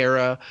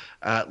 mascara,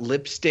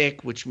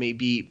 lipstick, which may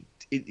be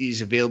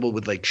is available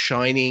with like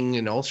shining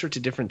and all sorts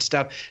of different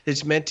stuff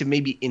that's meant to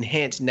maybe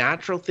enhance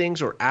natural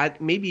things or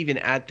maybe even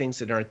add things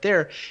that aren't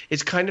there.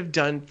 It's kind of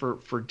done for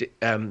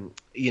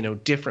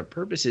different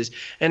purposes.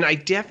 And I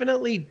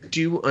definitely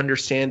do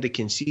understand the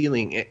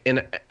concealing,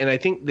 and I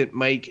think that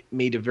Mike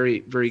made a very,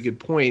 very good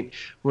point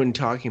when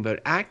talking about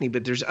acne.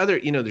 But there's other,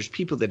 there's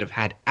people that have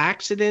had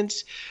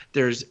accidents.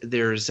 There's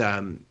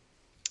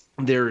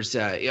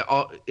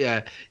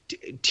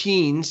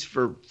teens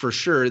for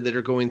sure that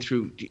are going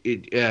through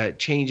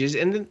changes,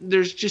 and then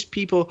there's just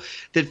people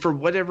that for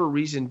whatever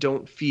reason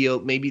don't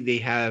feel, maybe they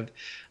have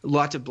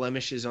lots of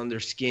blemishes on their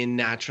skin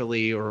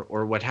naturally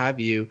or what have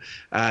you,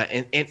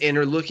 and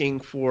are looking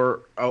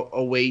for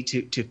a way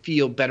to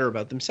feel better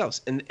about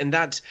themselves, and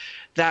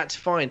that's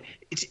fine.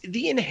 It's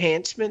the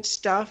enhancement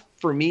stuff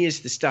for me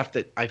is the stuff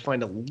that I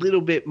find a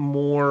little bit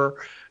more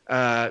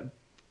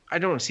I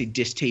don't want to say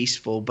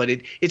distasteful, but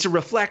it's a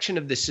reflection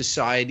of the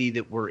society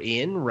that we're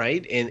in,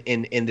 right?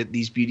 And that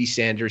these beauty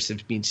standards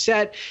have been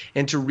set,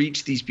 and to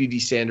reach these beauty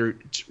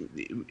standards,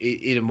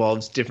 it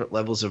involves different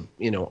levels of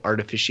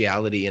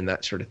artificiality and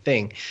that sort of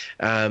thing.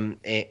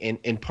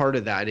 And part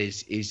of that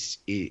is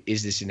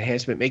this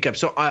enhancement makeup.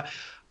 So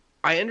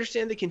I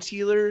understand the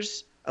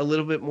concealers a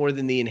little bit more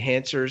than the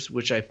enhancers,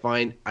 which I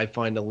find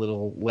a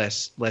little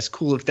less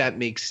cool, if that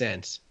makes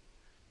sense.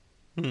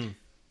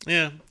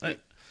 Yeah.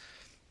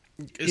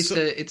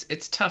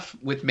 It's tough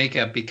with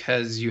makeup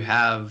because you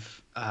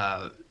have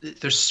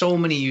there's so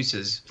many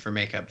uses for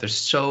makeup.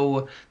 There's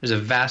a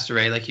vast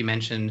array, like you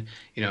mentioned,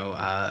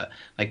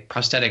 like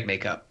prosthetic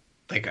makeup.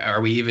 Like,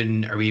 are we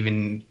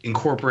even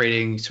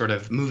incorporating sort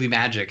of movie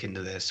magic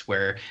into this,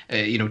 where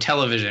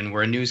television,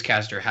 where a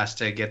newscaster has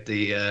to get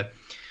the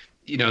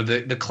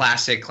the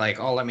classic, like,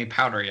 oh, let me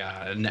powder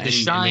ya and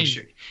shine. And make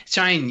sure,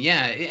 shine,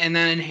 yeah, and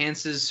that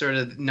enhances sort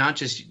of not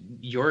just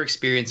your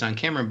experience on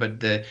camera,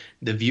 but the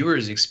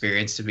viewer's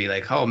experience, to be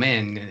like, oh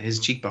man, his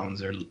cheekbones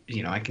are,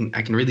 I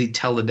can really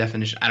tell the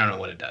definition. I don't know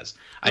what it does.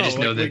 I just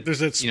know that like there's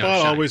that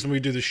spot always when we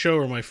do the show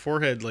where my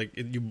forehead, like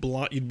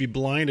you'd be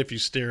blind if you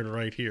stared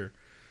right here.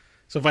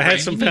 So if I had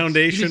some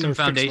foundation,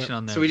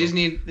 on there. So we just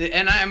need,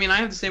 and I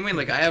have the same way.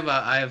 Like I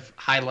have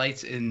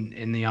highlights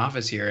in the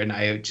office here, and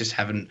I just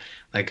haven't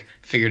like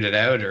figured it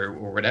out or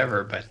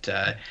whatever. But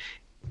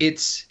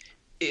it's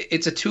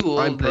a tool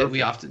that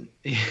we often.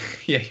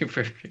 Yeah, you're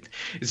perfect.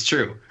 It's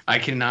true. I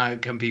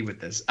cannot compete with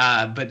this.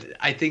 But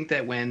I think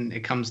that when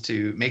it comes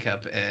to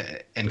makeup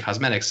and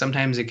cosmetics,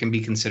 sometimes it can be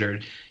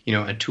considered,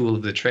 a tool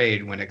of the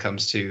trade when it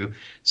comes to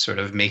sort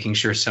of making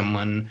sure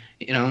someone,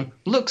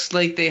 looks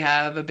like they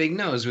have a big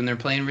nose when they're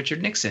playing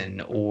Richard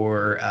Nixon,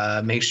 or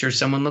make sure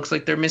someone looks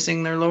like they're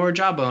missing their lower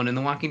jawbone in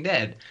The Walking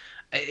Dead.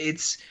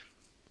 It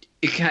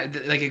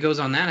goes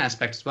on that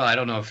aspect as well. I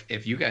don't know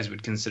if you guys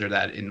would consider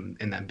that in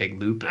that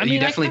big loop. You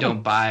definitely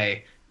don't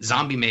buy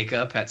zombie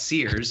makeup at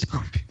Sears.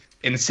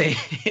 in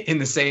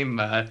the same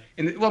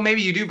well,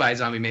 maybe you do buy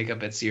zombie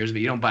makeup at Sears,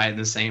 but you don't buy it in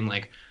the same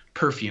like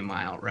perfume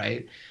aisle,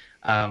 right?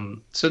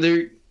 So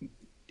there,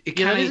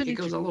 it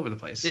goes all over the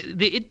place.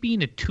 It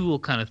being a tool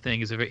kind of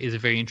thing is a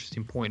very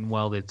interesting point,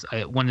 and that's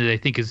one that I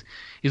think is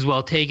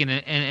well taken.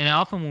 And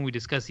often when we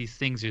discuss these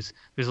things, there's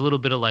a little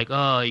bit of like,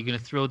 oh, you're gonna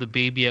throw the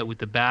baby out with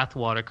the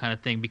bathwater kind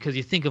of thing, because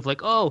you think of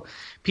like, oh,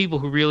 people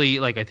who really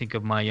like, I think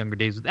of my younger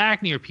days with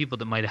acne, or people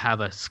that might have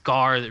a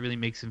scar that really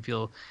makes them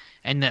feel.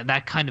 And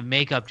that kind of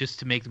makeup just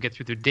to make them get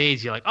through their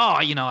days, you're like, oh,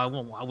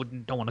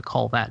 don't want to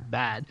call that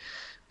bad.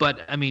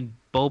 But I mean,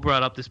 Bo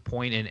brought up this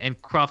point,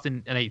 and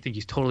Crofton, and I think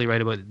he's totally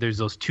right about it. There's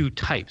those two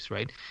types,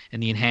 right?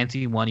 And the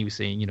enhancing one, he was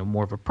saying,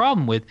 more of a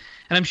problem with.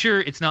 And I'm sure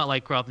it's not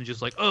like Crofton's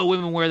just like, oh,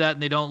 women wear that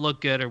and they don't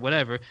look good or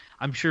whatever.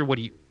 I'm sure what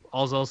he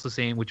was also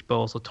saying, which Bo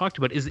also talked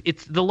about, is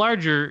it's the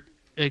larger,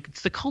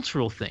 it's the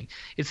cultural thing.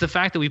 It's the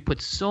fact that we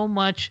put so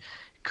much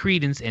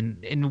credence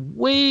and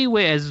way,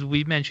 as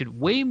we mentioned,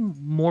 way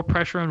more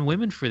pressure on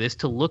women for this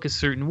to look a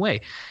certain way,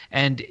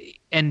 and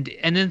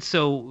then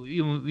so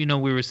we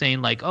were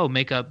saying like, oh,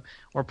 makeup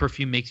or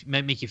perfume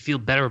might make you feel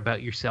better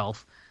about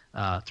yourself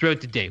throughout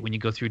the day when you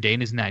go through a day,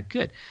 and isn't that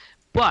good?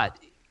 But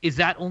is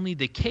that only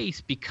the case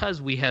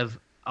because we have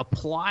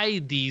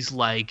applied these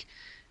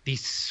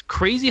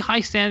crazy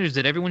high standards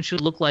that everyone should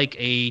look like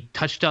a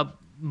touched up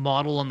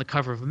model on the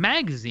cover of a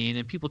magazine,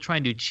 and people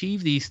trying to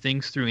achieve these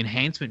things through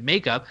enhancement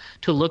makeup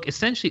to look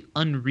essentially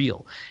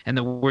unreal, and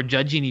that we're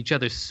judging each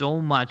other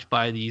so much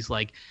by these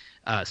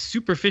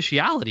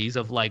superficialities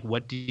of like,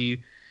 what do you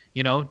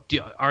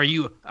are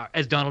you,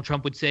 as Donald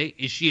Trump would say,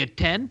 is she a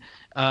 10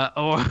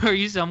 or are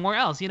you somewhere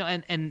else,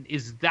 and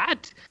is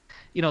that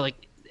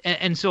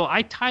and so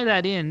I tie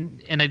that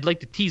in, and I'd like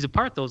to tease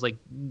apart those like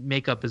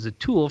makeup as a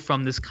tool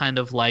from this kind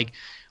of like,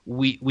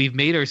 we've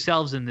made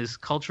ourselves in this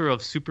culture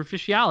of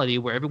superficiality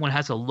where everyone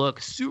has to look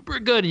super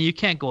good, and you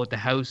can't go out the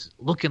house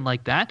looking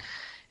like that.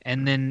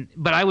 And then,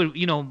 but I would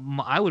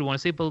want to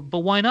say, but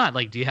why not?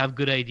 Like, do you have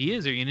good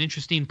ideas? Are you an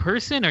interesting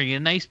person? Are you a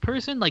nice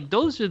person? Like,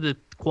 those are the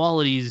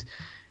qualities.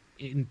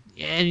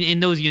 In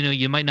those,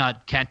 you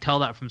might can't tell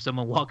that from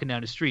someone walking down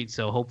the street.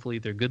 So hopefully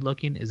they're good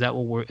looking. Is that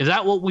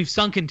what we've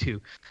sunk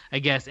into, I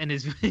guess? And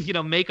is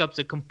makeup's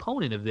a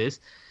component of this.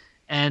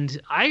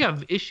 And I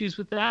have issues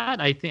with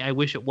that. I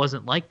wish it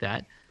wasn't like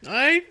that.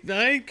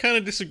 I kind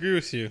of disagree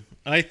with you.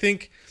 I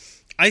think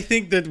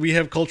that we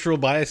have cultural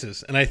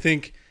biases, and I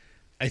think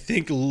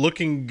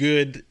looking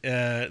good,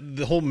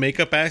 the whole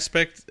makeup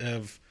aspect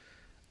of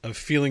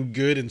feeling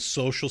good in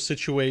social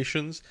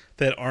situations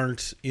that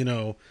aren't,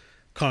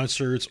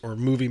 concerts or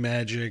movie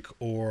magic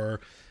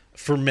or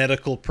for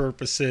medical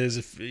purposes.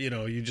 If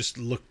you just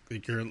look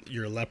like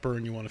you're a leper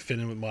and you want to fit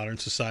in with modern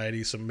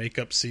society, so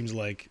makeup seems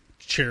like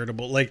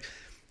charitable, like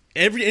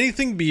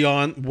anything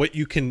beyond what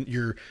you can,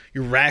 your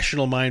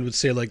rational mind would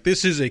say, like,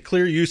 this is a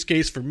clear use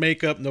case for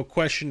makeup, no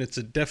question, it's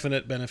a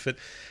definite benefit.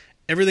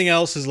 Everything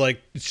else is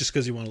like, it's just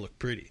because you want to look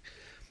pretty.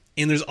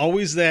 And there's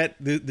always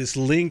this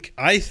link,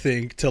 I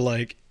think, to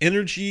like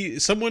energy.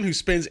 Someone who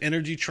spends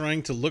energy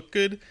trying to look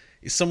good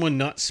is someone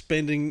not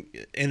spending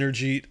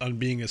energy on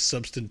being a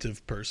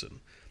substantive person,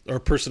 or a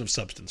person of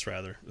substance,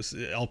 rather.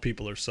 All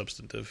people are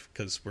substantive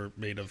because we're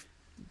made of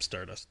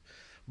stardust.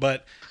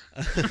 But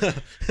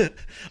I've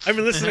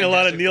been listening to a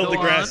lot of Neil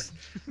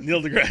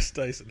deGrasse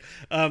Tyson.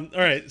 All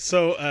right,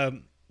 so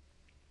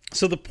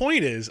the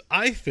point is,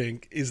 I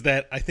think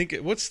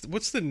what's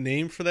the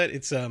name for that?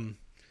 It's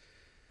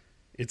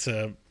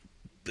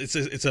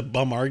a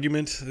bum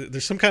argument.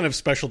 There's some kind of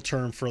special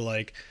term for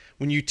like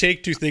when you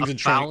take two things and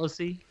try.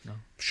 Fallacy? No.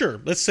 Sure,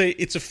 let's say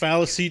it's a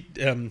fallacy.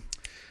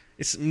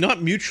 It's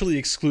not mutually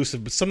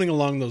exclusive, but something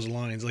along those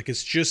lines. Like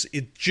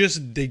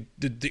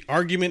the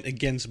argument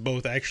against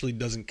both actually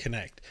doesn't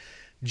connect.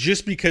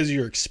 Just because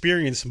your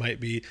experience might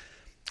be,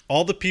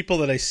 all the people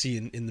that I see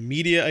in the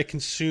media I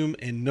consume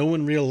and know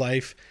in real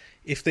life,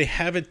 if they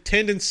have a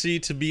tendency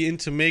to be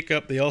into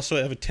makeup, they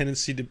also have a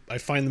tendency to, I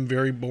find them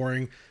very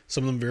boring,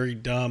 some of them very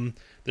dumb,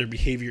 their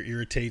behavior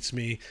irritates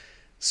me.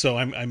 So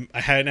I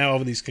now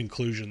have these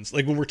conclusions.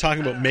 Like when we're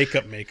talking about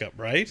makeup,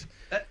 right?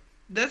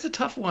 That's a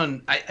tough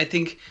one. I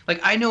think,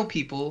 like, I know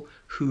people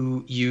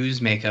who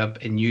use makeup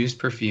and use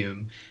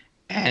perfume,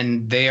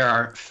 and they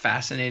are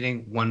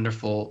fascinating,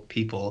 wonderful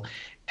people.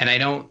 And I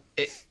don't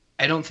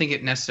think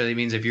it necessarily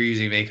means if you're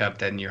using makeup,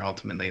 then you're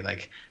ultimately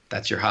like,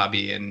 that's your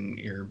hobby and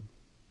you're,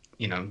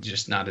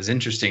 just not as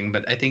interesting.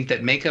 But I think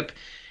that makeup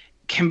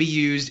can be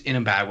used in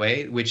a bad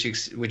way, which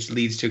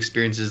leads to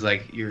experiences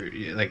like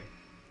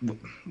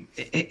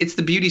it's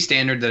the beauty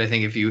standard that I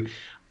think if you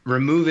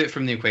remove it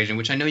from the equation,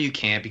 which I know you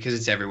can't because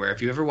it's everywhere.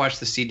 If you ever watch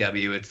the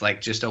CW, it's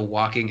like just a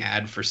walking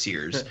ad for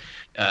Sears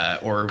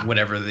or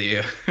whatever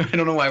I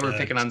don't know why we're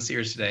picking on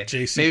Sears today.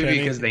 Maybe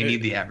because they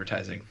need the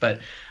advertising. But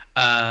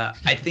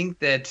I think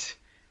that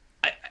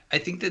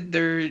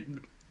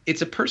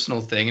it's a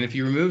personal thing. And if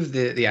you remove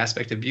the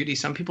aspect of beauty,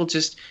 some people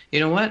just,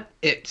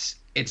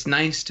 it's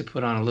nice to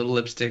put on a little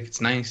lipstick.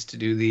 It's nice to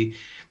do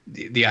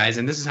the eyes.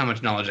 And this is how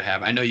much knowledge I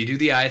have. I know you do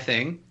the eye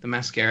thing, the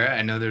mascara.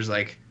 I know there's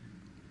like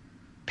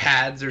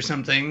pads or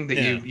something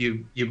that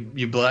you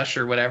blush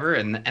or whatever,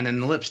 and then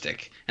the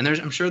lipstick. And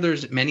I'm sure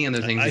there's many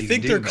other things. I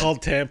think they're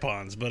called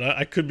tampons, but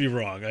I could be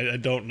wrong. I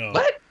don't know.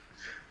 What?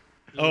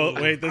 Oh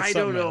wait, that's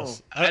something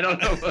else. I don't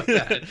know about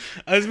that.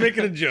 I was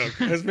making a joke.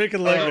 I was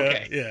making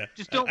yeah.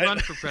 Just don't run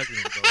for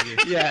president,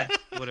 though. Yeah.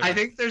 Whatever. I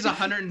think there's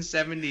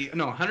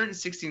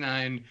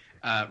 169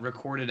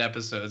 recorded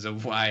episodes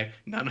of why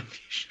none of you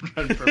should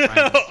run for prime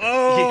minister.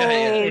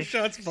 Oh,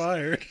 shots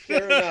fired.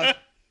 Fair enough.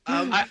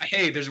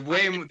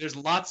 There's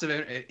lots of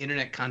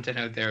internet content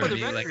out there.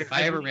 Like, if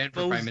I ever ran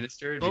for prime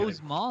minister,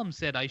 Bo's mom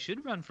said I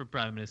should run for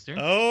prime minister.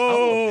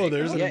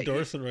 There's an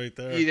endorsement right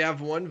there. You'd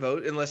have one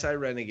vote unless I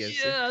ran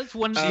against you. Yeah, that's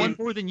one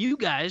more than you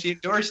guys. She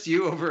endorsed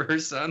you over her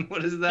son.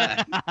 What is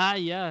that?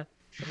 Yeah.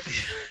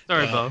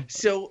 Sorry, Bo.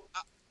 So,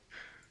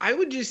 I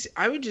would just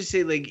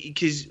say, like,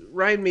 because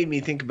Ryan made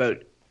me think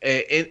about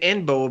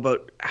and Bo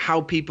about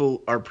how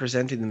people are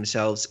presenting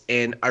themselves,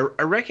 and I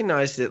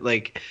recognize that,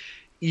 like,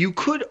 you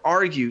could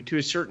argue to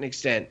a certain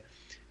extent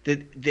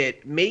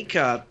that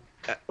makeup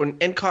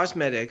and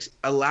cosmetics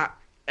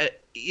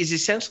is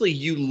essentially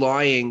you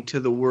lying to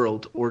the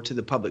world or to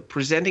the public,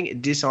 presenting a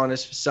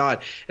dishonest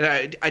facade.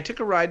 And I took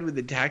a ride with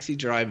a taxi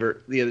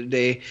driver the other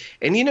day,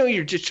 and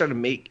you're just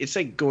trying to it's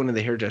like going to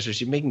the hairdressers.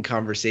 You're making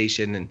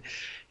conversation, and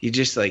you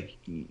just like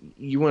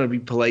you want to be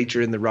polite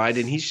during the ride,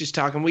 and he's just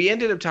talking. We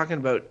ended up talking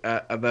about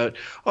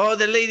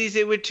the ladies,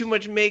 they wear too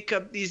much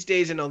makeup these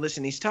days and all this.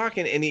 And he's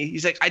talking, and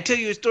he's like, I tell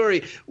you a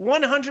story,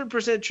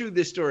 100% true,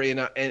 this story.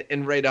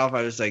 And right off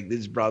I was like, this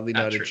is probably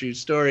not a true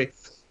story.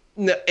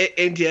 No,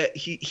 and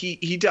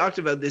he talked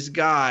about this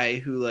guy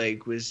who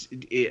like was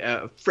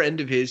a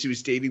friend of his who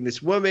was dating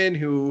this woman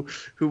who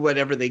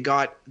whatever they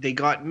got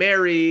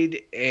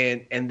married,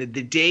 and the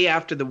day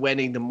after the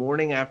wedding, the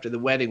morning after the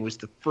wedding, was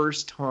the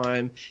first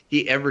time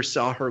he ever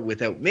saw her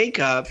without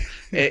makeup,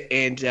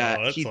 and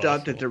he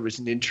thought that there was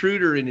an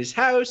intruder in his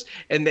house,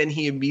 and then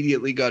he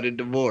immediately got a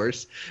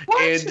divorce.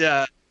 What?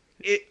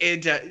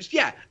 And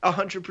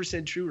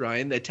 100% true,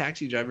 Ryan. That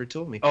taxi driver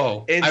told me.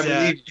 Oh, and,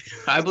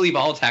 I believe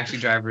all taxi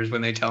drivers when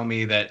they tell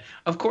me that.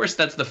 Of course,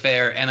 that's the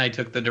fare, and I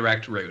took the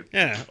direct route.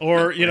 Yeah,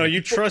 or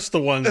you trust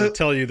the ones that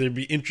tell you they'd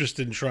be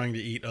interested in trying to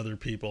eat other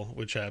people,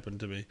 which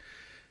happened to me.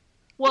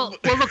 Well,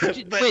 look,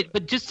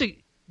 but just to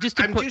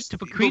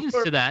put credence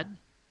to that.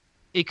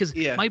 Because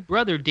my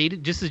brother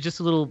dated, just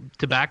a little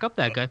to back up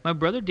that guy, my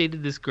brother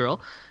dated this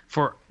girl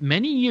for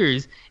many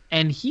years,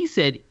 and he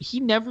said he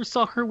never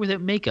saw her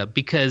without makeup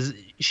because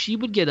she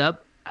would get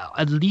up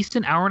at least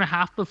an hour and a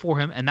half before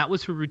him, and that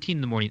was her routine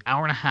in the morning,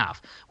 hour and a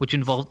half, which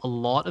involved a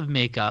lot of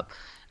makeup,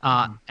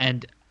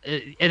 and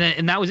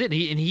that was it.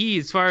 He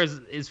as far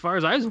as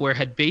I was aware,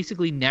 had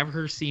basically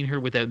never seen her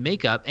without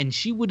makeup, and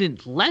she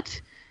wouldn't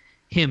let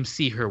him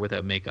see her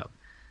without makeup.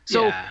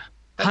 So. Yeah.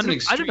 I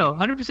don't know,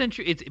 100%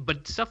 true.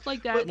 But stuff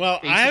like that. Well,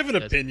 I have an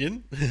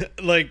opinion.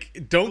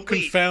 Like, don't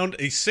confound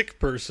a sick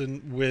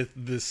person with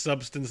the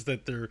substance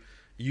that they're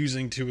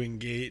using to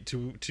engage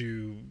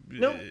to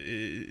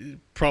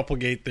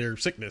propagate their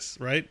sickness,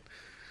 right?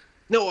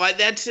 No,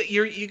 that's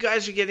you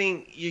guys are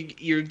getting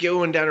you're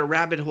going down a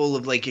rabbit hole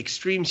of like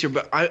extremes here.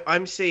 But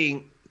I'm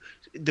saying.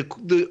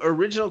 The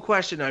original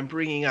question I'm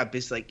bringing up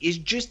is like, is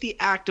just the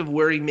act of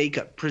wearing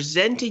makeup,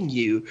 presenting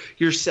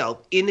yourself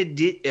in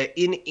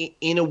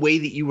a way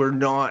that you are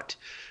not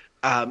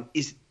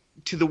is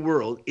to the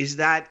world, is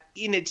that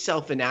in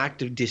itself an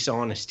act of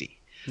dishonesty?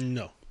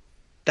 No.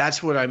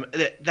 That's what I'm.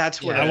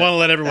 That's what I want to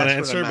let everyone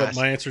answer, but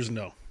my answer is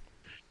no.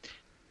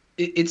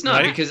 It's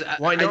not, right? Because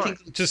Why not? I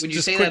think when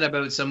you say that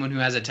about someone who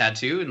has a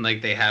tattoo and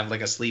like they have like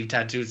a sleeve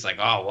tattoo, it's like,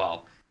 oh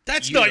well.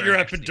 That's not your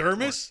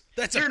epidermis.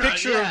 That's a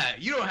picture of...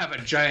 You don't have a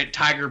giant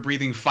tiger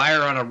breathing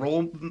fire on a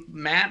roll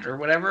mat or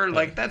whatever.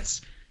 Like,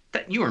 that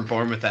you weren't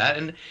born with that.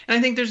 And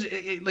I think there's,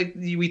 like,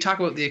 we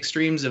talk about the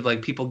extremes of,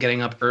 like, people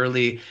getting up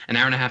early, an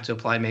hour and a half to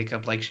apply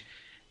makeup. Like,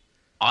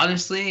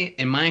 honestly,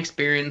 in my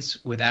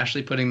experience with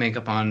Ashley putting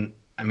makeup on,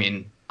 I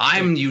mean,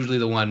 I'm usually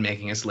the one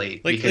making us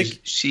late because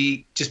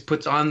she just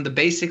puts on the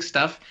basic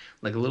stuff,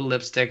 like a little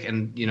lipstick,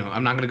 and,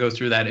 I'm not going to go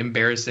through that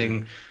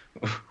embarrassing...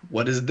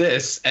 What is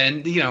this?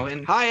 And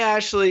and hi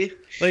Ashley,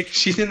 like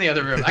she's in the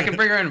other room. I can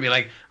bring her in and be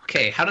like,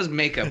 okay, how does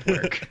makeup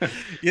work?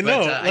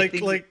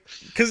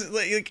 Because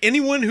like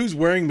anyone who's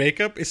wearing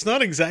makeup, it's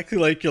not exactly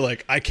like you're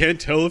like, I can't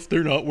tell if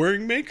they're not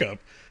wearing makeup.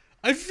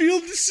 I feel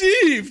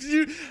deceived.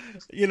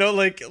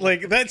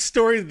 Like that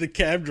story that the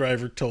cab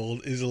driver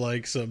told is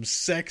like some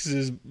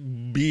sexist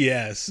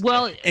BS.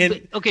 Well,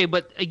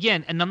 but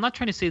again, and I'm not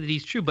trying to say that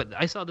he's true, but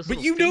I saw this. But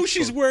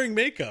she's wearing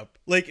makeup.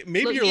 Like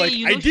maybe you're like,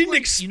 I didn't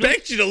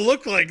expect you to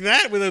look like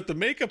that without the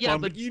makeup on.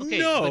 But you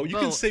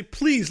can say,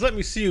 please let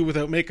me see you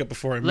without makeup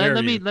before I marry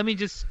you. Let me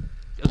just.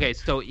 Okay,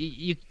 so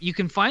you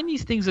can find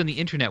these things on the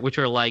internet, which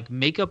are like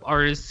makeup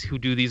artists who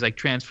do these like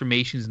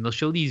transformations, and they'll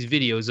show these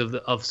videos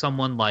of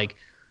someone like.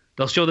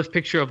 They'll show this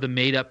picture of the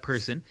made-up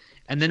person,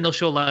 and then they'll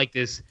show like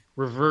this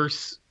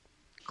reverse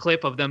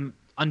clip of them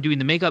undoing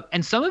the makeup,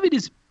 and some of it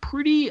is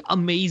pretty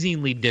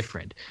amazingly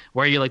different.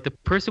 Where you're like the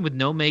person with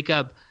no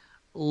makeup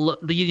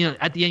at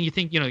the end you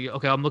think,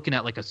 okay, I'm looking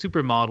at like a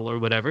supermodel or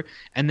whatever,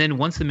 and then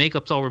once the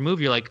makeup's all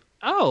removed, you're like,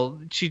 oh,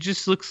 she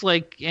just looks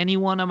like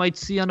anyone I might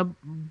see on a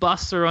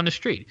bus or on the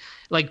street.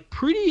 Like,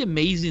 pretty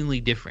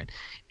amazingly different.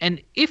 And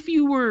if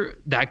you were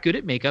that good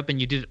at makeup and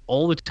you did it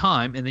all the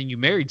time, and then you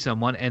married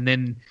someone, and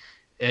then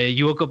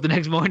you woke up the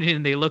next morning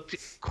and they looked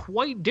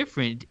quite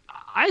different,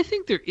 I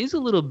think there is a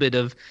little bit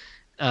of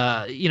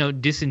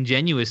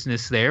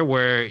disingenuousness there,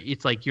 where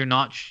it's like you're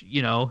not,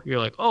 you're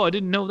like, oh, I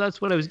didn't know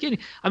that's what I was getting.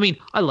 I mean,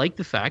 I like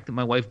the fact that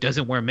my wife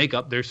doesn't wear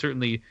makeup. There's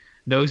certainly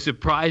no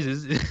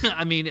surprises.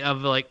 I mean,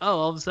 of like, oh,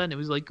 all of a sudden it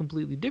was like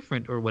completely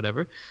different or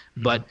whatever.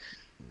 But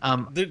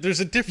there's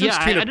a difference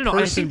between a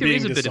person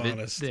being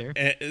dishonest.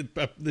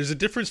 There's a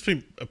difference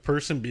between a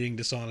person being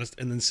dishonest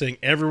and then saying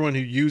everyone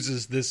who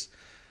uses this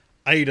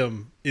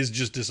item is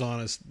just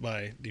dishonest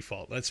by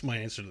default. That's my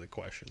answer to the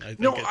question.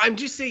 I'm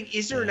just saying,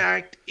 is there an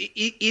act?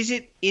 Is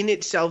it in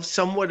itself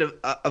somewhat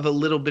of a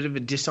little bit of a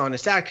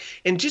dishonest act?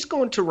 And just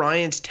going to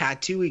Ryan's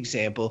tattoo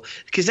example,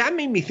 because that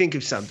made me think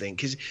of something.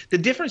 Because the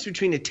difference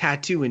between a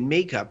tattoo and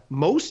makeup,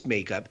 most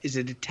makeup, is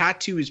that a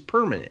tattoo is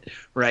permanent,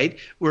 right?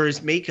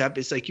 Whereas makeup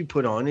is like you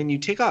put on and you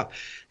take off.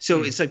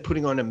 So it's like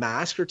putting on a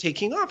mask or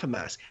taking off a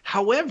mask.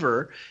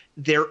 However,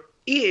 there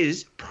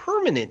is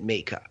permanent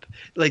makeup.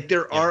 Like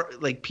there are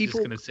like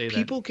people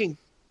can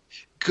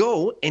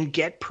go and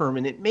get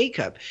permanent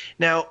makeup.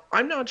 Now,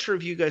 I'm not sure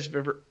if you guys have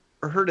ever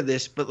heard of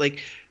this, but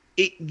like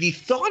the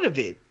thought of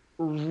it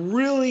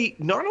really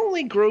not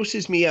only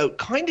grosses me out,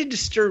 kind of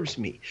disturbs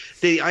me.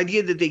 The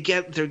idea that they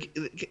get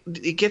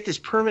this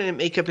permanent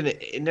makeup and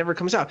it never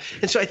comes out.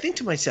 And so I think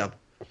to myself,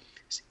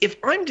 if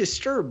I'm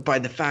disturbed by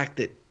the fact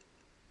that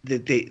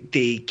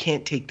they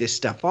can't take this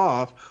stuff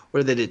off,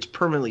 or that it's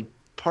permanently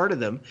part of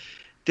them,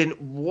 then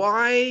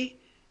why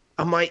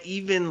am I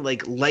even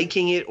like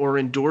liking it or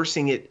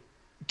endorsing it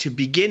to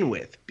begin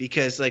with?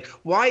 Because like,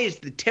 why is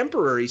the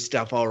temporary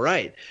stuff all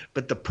right,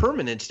 but the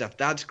permanent stuff,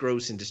 that's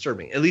gross and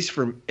disturbing, at least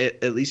for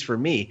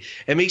me.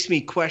 It makes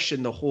me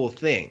question the whole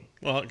thing.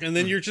 Well, and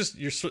then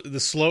the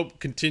slope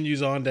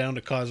continues on down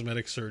to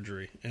cosmetic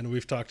surgery, and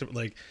we've talked about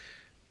like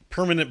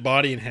permanent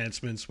body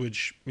enhancements,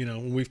 which,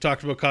 when we've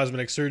talked about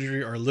cosmetic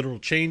surgery, are literal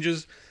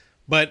changes.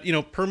 But,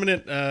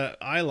 permanent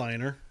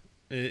eyeliner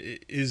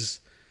is,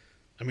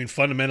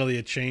 fundamentally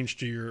a change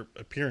to your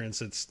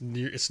appearance.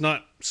 It's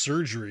not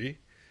surgery,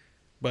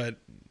 but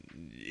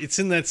it's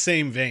in that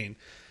same vein.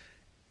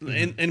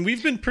 Mm-hmm. And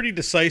we've been pretty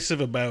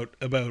decisive about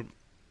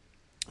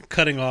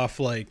cutting off,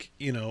 like,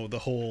 the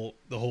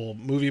whole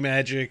movie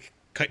magic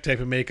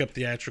type of makeup,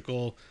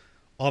 theatrical,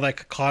 all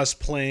that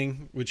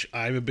cosplaying, which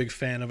I'm a big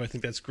fan of. I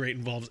think that's great.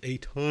 Involves a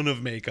ton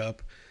of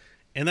makeup,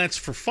 and that's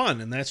for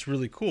fun, and that's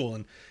really cool.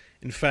 And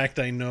in fact,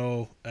 I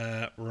know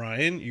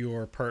Ryan,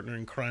 your partner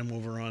in crime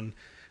over on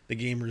The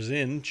Gamers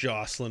Inn,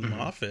 Jocelyn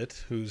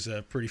Moffat, who's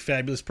a pretty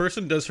fabulous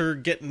person, does her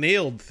Get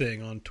Nailed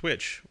thing on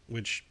Twitch,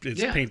 which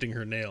is painting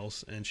her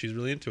nails, and she's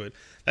really into it.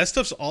 That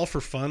stuff's all for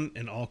fun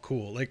and all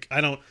cool. Like, I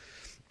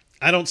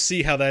don't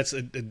see how that's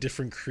a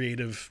different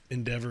creative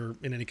endeavor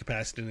in any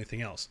capacity than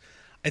anything else.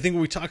 I think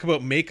when we talk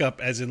about makeup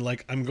as in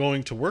like, I'm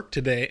going to work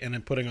today and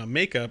I'm putting on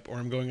makeup, or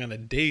I'm going on a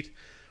date,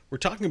 we're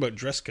talking about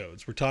dress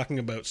codes. We're talking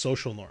about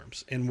social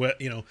norms and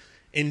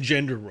and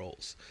gender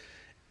roles.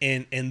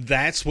 And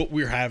that's what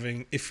we're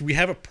having. If we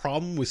have a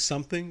problem with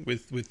something,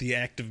 with the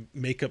act of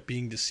makeup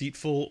being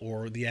deceitful,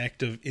 or the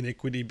act of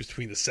iniquity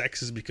between the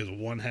sexes because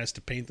one has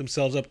to paint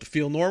themselves up to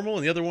feel normal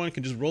and the other one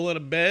can just roll out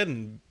of bed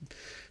and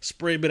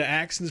spray a bit of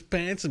Axe in his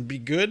pants and be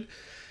good,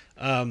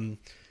 those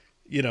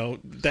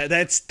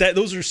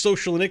are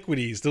social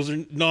iniquities. Those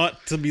are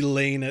not to be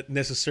laying at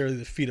necessarily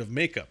the feet of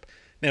makeup.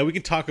 Now, we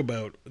can talk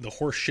about the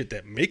horse shit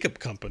that makeup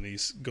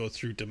companies go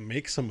through to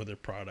make some of their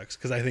products,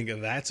 because I think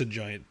that's a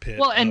giant pit.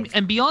 Well,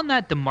 and beyond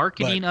that, the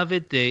marketing of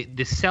it,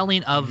 the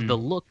selling of the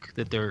look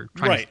that they're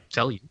trying to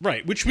sell you.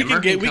 Right, which we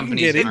can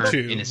get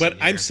into. But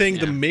I'm saying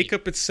the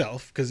makeup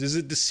itself, because is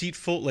it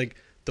deceitful? Like,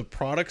 the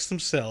products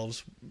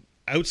themselves,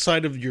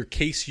 outside of your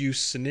case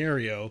use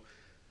scenario,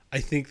 I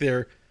think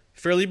they're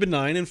fairly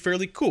benign and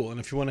fairly cool.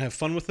 And if you want to have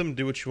fun with them,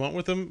 do what you want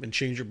with them, and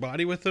change your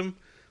body with them,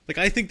 like,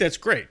 I think that's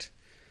great.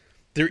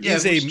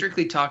 If we're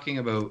strictly talking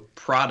about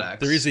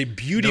products, there is a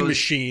beauty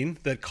machine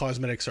that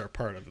cosmetics are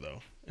part of,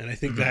 though, and I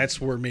think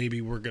that's where maybe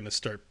we're going to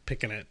start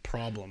picking at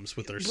problems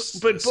with our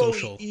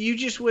social. But you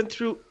just went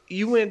through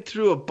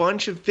a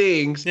bunch of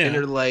things, and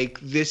are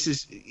like, this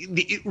is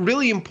the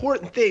really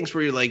important things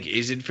where you're like,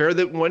 is it fair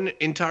that one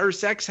entire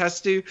sex has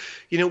to,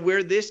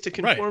 wear this to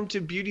conform to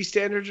beauty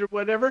standards or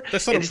whatever?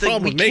 That's not a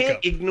problem with makeup. We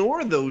can't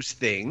ignore those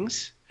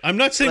things. I'm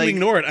not saying we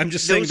ignore it. I'm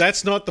just saying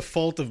that's not the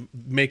fault of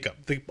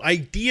makeup. The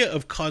idea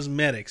of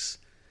cosmetics,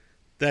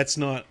 that's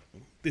not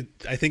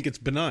I think it's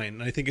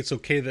benign. I think it's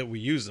okay that we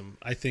use them.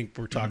 I think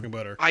we're talking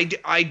about our.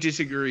 I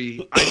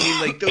disagree. I mean,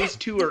 like, those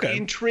two are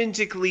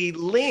intrinsically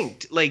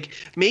linked. Like,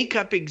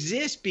 makeup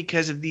exists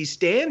because of these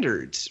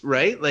standards,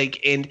 right?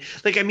 Like, and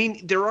like, I mean,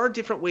 there are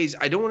different ways.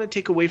 I don't want to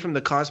take away from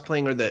the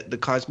cosplaying or the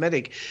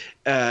cosmetic,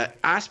 the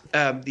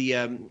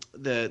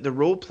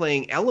role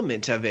playing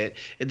element of it.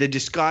 The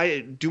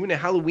disguise, doing a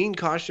Halloween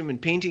costume and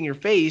painting your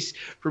face,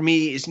 for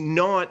me, is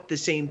not the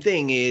same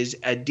thing as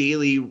a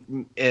daily,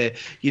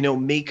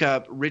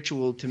 makeup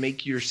ritual to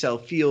make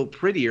yourself feel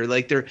prettier.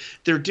 Like,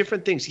 they're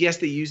different things. Yes,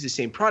 they use the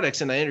same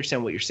products, and I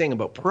understand what you're saying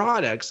about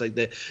products. Like,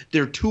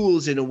 they're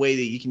tools in a way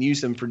that you can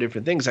use them for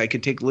different things. I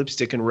could take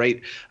lipstick and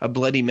write a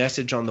bloody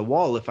message on the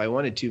wall if I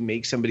wanted to,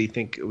 make somebody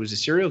think it was a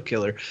serial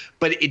killer.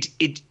 But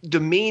the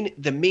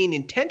main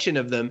intention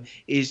of them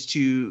is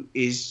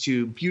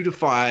to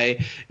beautify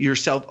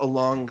yourself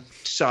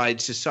alongside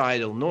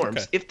societal norms.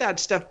 Okay. If that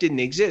stuff didn't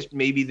exist,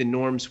 maybe the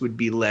norms would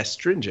be less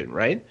stringent,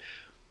 right?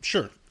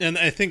 Sure, and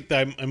I think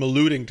that I'm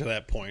alluding to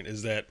that point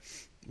is that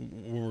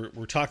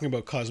we're talking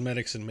about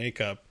cosmetics and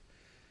makeup.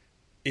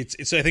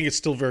 It's I think it's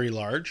still very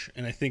large,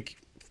 and I think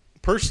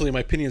personally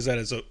my opinion is that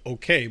it's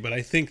okay, but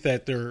I think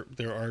that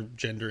there are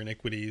gender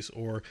inequities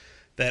or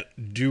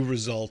that do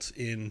result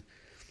in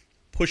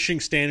pushing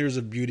standards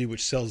of beauty,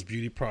 which sells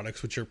beauty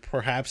products, which are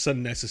perhaps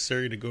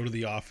unnecessary to go to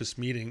the office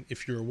meeting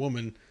if you're a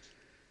woman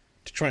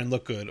to try and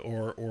look good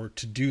or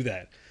to do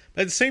that.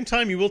 But at the same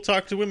time, you will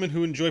talk to women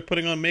who enjoy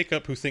putting on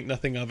makeup, who think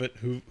nothing of it,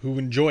 who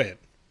enjoy it.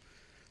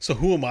 So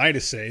who am I to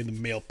say, the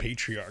male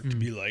patriarch, to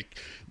be like,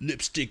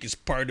 lipstick is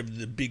part of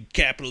the big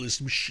capitalist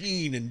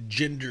machine and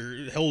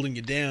gender holding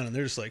you down, and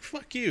they're just like,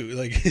 fuck you,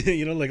 like,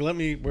 let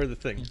me wear the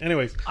thing.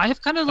 Anyways, I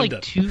have kind of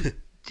like two.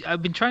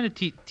 I've been trying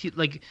to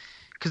like,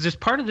 because there's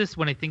part of this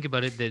when I think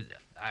about it that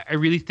I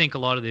really think a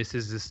lot of this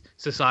is this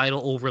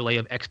societal overlay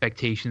of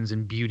expectations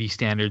and beauty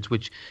standards,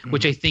 which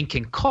I think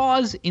can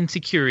cause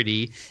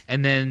insecurity.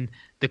 And then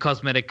the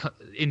cosmetic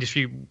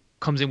industry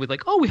comes in with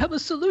like, oh, we have a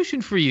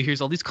solution for you.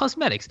 Here's all these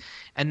cosmetics.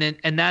 And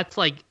that's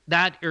like,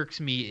 that irks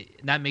me.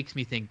 That makes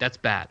me think that's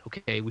bad.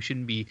 Okay. We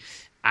shouldn't be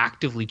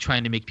actively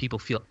trying to make people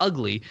feel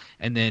ugly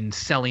and then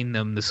selling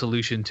them the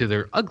solution to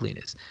their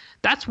ugliness.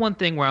 That's one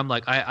thing where I'm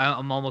like,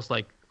 I'm almost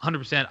like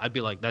 100%. I'd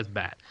be like, that's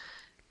bad.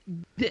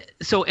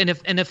 So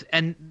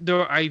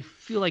I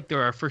feel like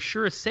there are for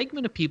sure a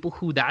segment of people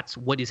who that's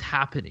what is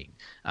happening.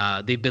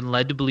 They've been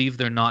led to believe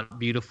they're not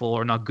beautiful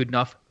or not good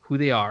enough who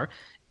they are,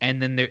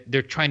 and then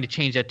they're trying to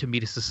change that to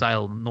meet a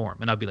societal norm.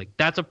 And I'd be like,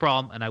 that's a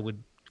problem, and I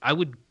would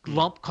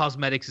lump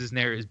cosmetics as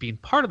there as being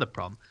part of the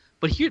problem.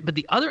 But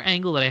the other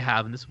angle that I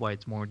have, and this is why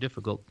it's more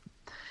difficult,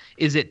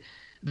 is that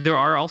there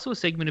are also a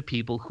segment of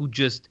people who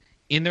just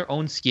in their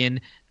own skin,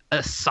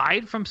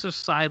 aside from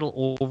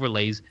societal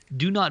overlays,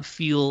 do not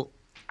feel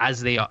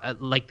as they are,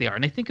 like they are.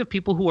 And I think of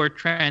people who are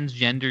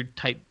transgendered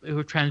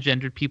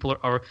people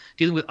are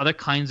dealing with other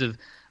kinds of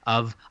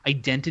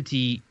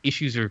identity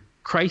issues or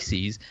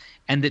crises,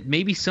 and that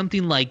maybe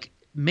something like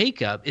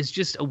makeup is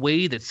just a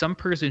way that some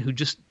person who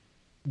just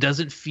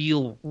doesn't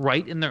feel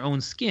right in their own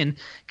skin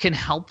can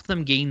help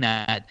them gain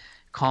that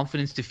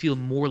confidence to feel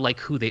more like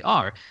who they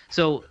are.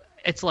 So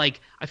it's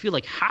like, I feel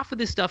like half of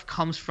this stuff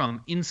comes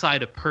from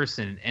inside a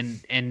person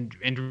and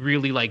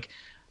really like,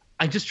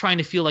 I'm just trying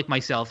to feel like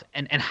myself,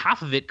 and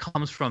half of it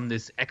comes from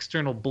this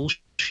external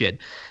bullshit.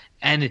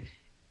 And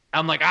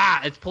I'm like,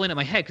 it's pulling at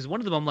my head, because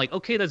one of them I'm like,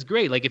 okay, that's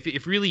great. Like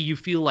if really you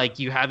feel like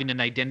you're having an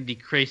identity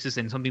crisis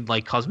and something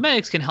like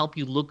cosmetics can help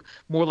you look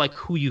more like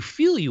who you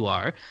feel you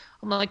are,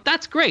 I'm like,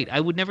 that's great. I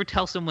would never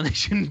tell someone they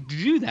shouldn't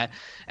do that.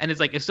 And it's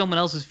like, if someone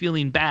else is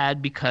feeling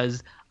bad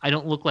because I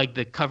don't look like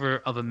the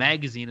cover of a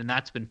magazine and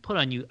that's been put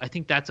on you, I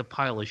think that's a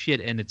pile of shit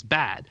and it's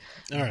bad.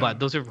 Right. But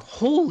those are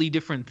wholly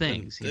different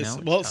things, you know?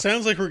 Well, it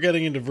sounds like we're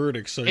getting into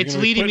verdicts. So it's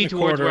leading me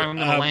towards where I'm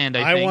going to land,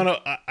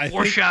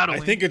 I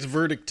think it's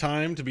verdict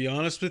time, to be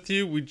honest with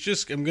you.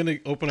 I'm going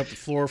to open up the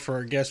floor for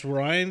our guest,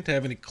 Ryan, to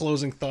have any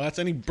closing thoughts,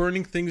 any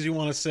burning things you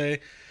want to say,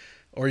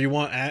 or you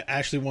want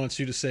Ashley wants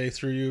you to say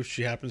through you if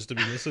she happens to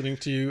be listening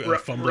to you.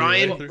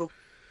 Ryan,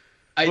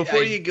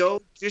 before you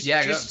go,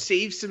 just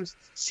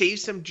save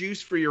some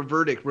juice for your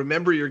verdict.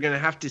 Remember, you're going to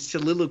have to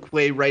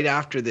soliloquy right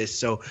after this,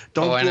 so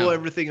don't blow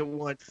everything at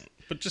once.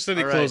 But just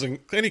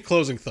any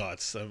closing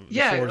thoughts?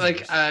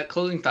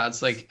 Closing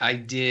thoughts. Like I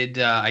did,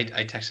 I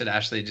texted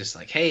Ashley just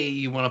like, hey,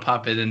 you want to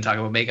pop in and talk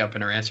about makeup?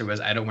 And her answer was,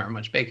 I don't wear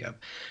much makeup.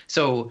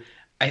 So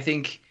I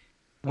think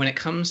when it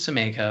comes to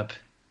makeup,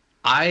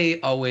 I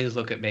always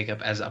look at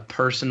makeup as a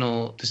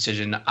personal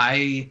decision.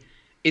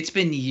 It's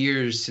been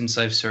years since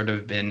I've sort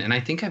of been, and I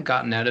think I've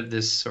gotten out of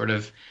this sort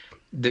of,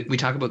 we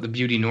talk about the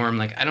beauty norm.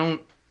 Like I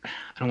don't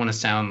want to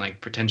sound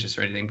like pretentious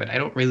or anything, but I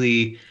don't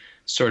really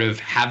sort of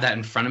have that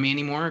in front of me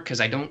anymore,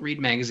 because I don't read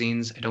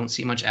magazines. I don't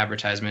see much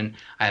advertisement.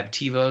 I have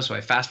TiVo, so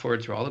I fast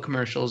forward through all the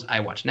commercials. I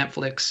watch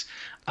Netflix.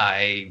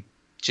 I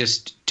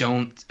just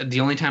don't. The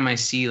only time I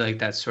see like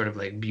that sort of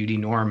like beauty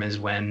norm is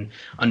when,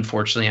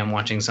 unfortunately, I'm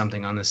watching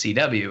something on the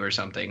CW or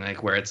something,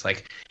 like where it's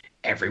like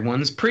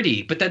everyone's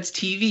pretty, but that's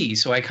TV.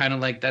 So I kind of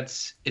like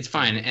it's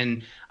fine.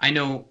 And I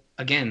know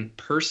again,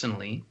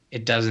 personally,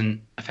 it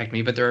doesn't affect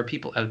me, but there are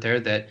people out there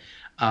that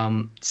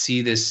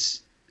see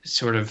this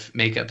sort of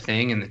makeup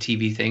thing and the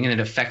TV thing, and it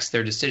affects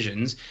their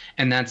decisions,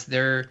 and that's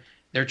their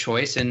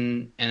choice.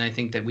 And I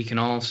think that we can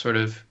all sort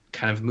of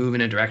kind of move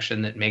in a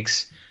direction that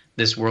makes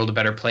this world a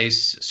better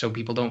place, so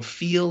people don't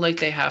feel like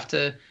they have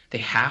to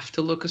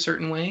look a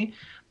certain way.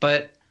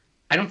 But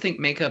I don't think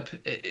makeup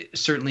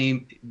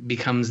certainly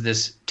becomes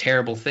this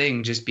terrible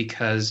thing just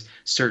because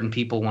certain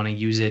people want to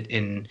use it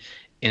in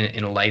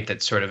a light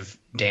that sort of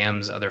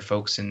damns other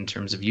folks in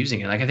terms of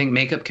using it. Like, I think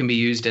makeup can be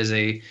used as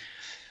a,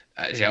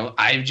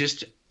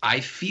 I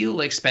feel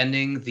like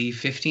spending the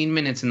 15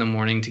 minutes in the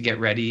morning to get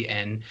ready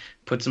and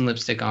put some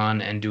lipstick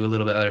on and do a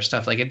little bit of other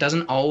stuff. Like, it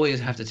doesn't always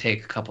have to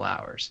take a couple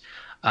hours,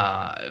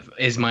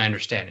 is my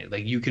understanding.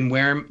 Like, you can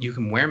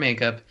wear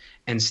makeup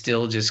and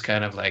still just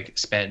kind of like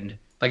spend.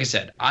 Like I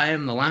said, I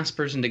am the last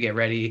person to get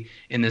ready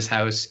in this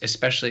house,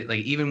 especially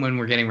like even when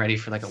we're getting ready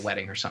for like a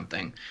wedding or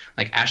something.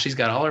 Like, Ashley's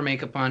got all her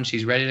makeup on,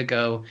 she's ready to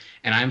go,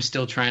 and I'm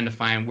still trying to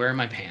find where are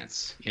my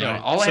pants. You know,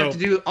 right. all I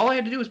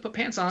had to do was put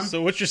pants on.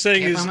 So what you're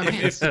saying is,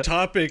 if the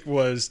topic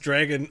was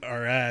dragging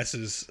our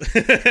asses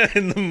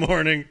in the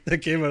morning that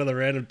came out of the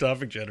random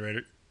topic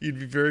generator, you'd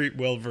be very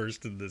well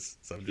versed in this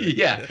subject.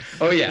 Yeah.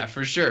 Oh yeah,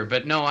 for sure.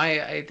 But no,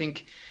 I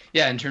think.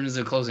 Yeah, in terms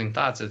of closing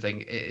thoughts, I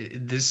think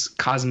this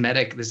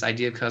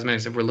idea of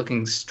cosmetics, if we're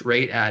looking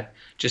straight at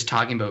just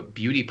talking about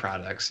beauty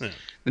products, then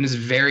it's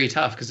very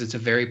tough because it's a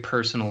very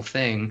personal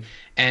thing.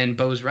 And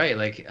Bo's right,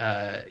 like,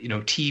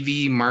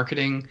 TV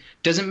marketing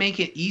doesn't make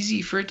it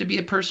easy for it to be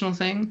a personal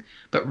thing,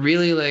 but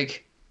really,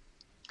 like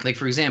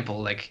for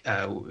example, I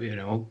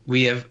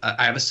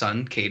have a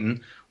son, Caden.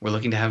 We're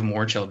looking to have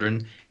more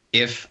children.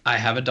 If I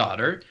have a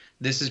daughter,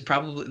 this is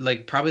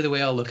probably the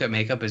way I'll look at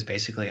makeup is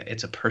basically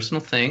it's a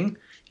personal thing.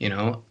 You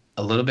know,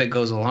 a little bit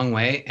goes a long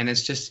way, and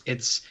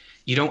it's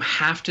you don't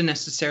have to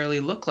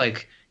necessarily look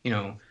like,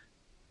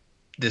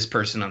 this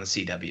person on the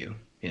CW,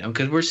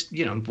 because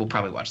we'll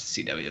probably watch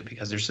the CW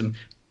because there's some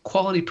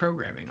quality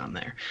programming on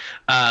there.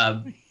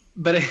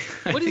 But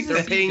what is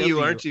the paying you,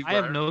 aren't you? I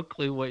have no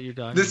clue what you're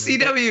talking The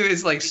about. CW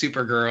is like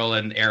Supergirl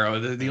and Arrow.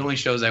 The only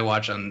shows I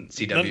watch on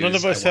CW. None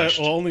of us have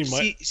only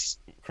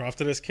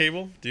Crofted has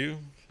cable. Do you?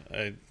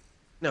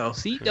 No.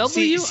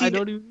 CW? I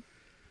don't even.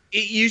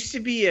 It used to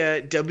be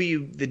the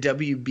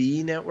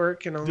WB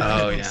network and all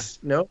that. Oh, yeah.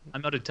 No?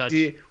 I'm out of touch.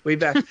 Way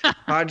back.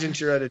 Hodgins,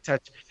 you're out of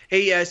touch.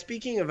 Hey,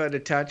 speaking of out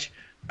of touch,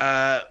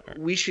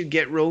 we should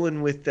get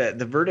rolling with the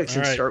verdicts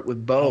and start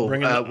with Bo.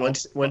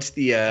 Once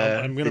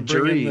the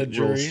jury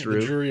rolls through.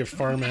 The jury of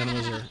farm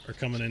animals are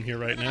coming in here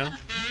right now.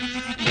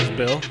 There's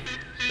Bill.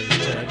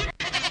 There's Ted.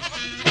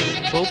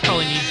 Bo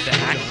probably needs the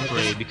axe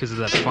spray because of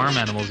that farm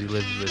animals he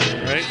lives with.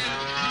 Right?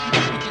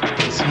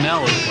 The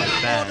smell is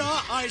like that.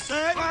 I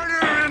said,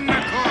 order in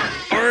the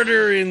court.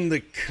 Order in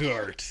the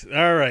court.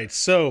 All right,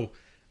 so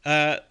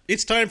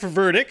it's time for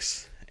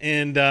verdicts,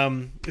 and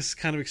this is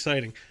kind of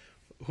exciting.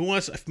 Who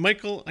wants?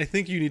 Michael, I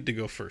think you need to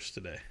go first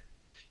today.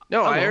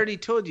 No, I already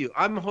told you.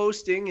 I'm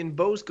hosting, and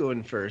Bo's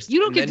going first. You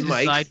don't get to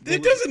decide.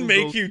 It doesn't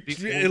make you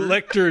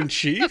elector in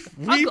chief.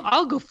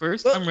 I'll go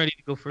first. I'm ready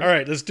to go first. All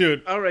right, let's do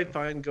it. All right,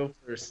 fine. Go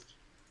first.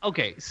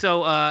 Okay,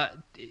 so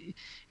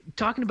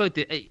talking about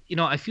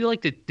I feel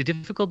like the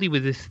difficulty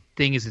with this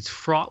thing is it's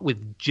fraught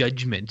with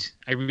judgment.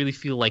 I really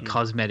feel like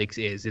cosmetics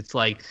is. It's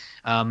like,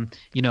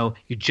 you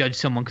judge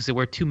someone because they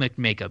wear too much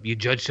makeup. You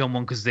judge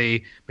someone because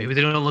maybe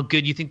they don't look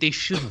good. You think they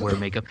should wear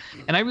makeup.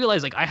 And I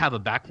realize like I have a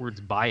backwards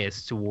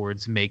bias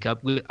towards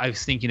makeup. I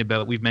was thinking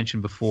about, we've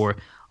mentioned before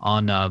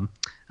on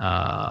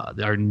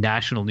our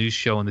national news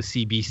show on the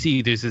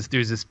CBC,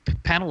 there's this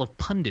panel of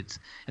pundits,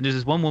 and there's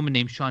this one woman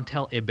named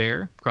Chantal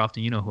Hébert.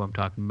 Crofton, you know who I'm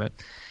talking about.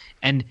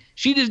 And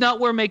she does not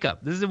wear makeup.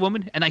 This is a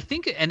woman, and I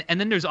think, and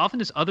then there's often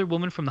this other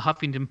woman from the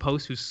Huffington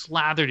Post who's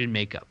slathered in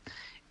makeup.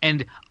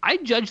 And I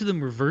judge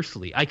them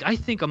reversely. I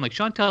think I'm like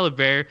Chantal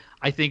Hébert.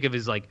 I think of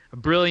as like a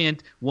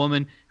brilliant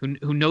woman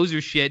who knows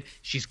her shit.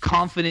 She's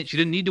confident. She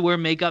didn't need to wear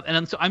makeup.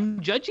 And I'm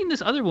judging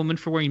this other woman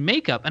for wearing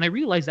makeup. And I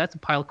realize that's a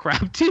pile of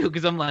crap too,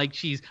 because I'm like,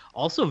 she's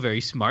also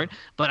very smart.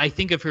 But I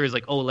think of her as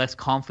like, less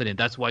confident.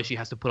 That's why she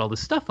has to put all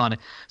this stuff on it.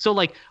 So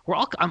like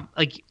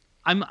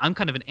I'm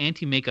kind of an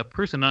anti-makeup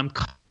person, and I'm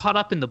caught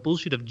up in the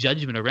bullshit of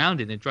judgment around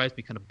it, and it drives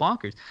me kind of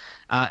bonkers.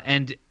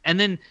 And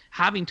then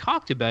having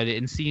talked about it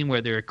and seeing where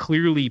there are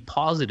clearly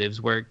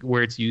positives where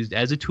it's used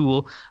as a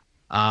tool,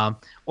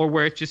 or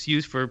where it's just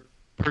used for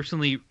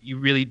personally,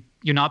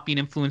 you're not being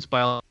influenced by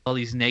all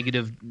these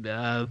negative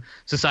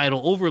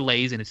societal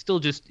overlays, and it still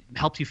just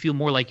helps you feel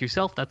more like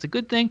yourself. That's a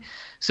good thing.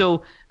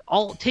 So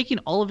taking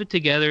all of it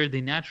together,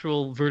 the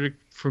natural verdict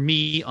for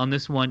me on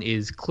this one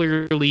is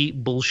clearly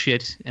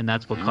bullshit, and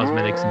that's what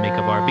cosmetics and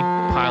makeup are. A big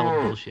pile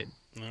of bullshit.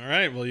 All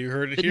right, well, you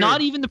heard it here. Not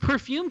even the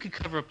perfume could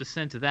cover up the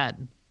scent of that.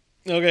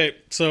 Okay,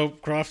 so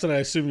Crofton, I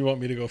assume you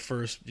want me to go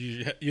first.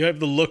 You have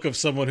the look of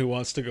someone who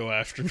wants to go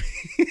after me.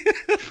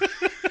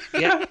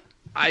 Yeah,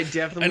 I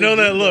definitely I know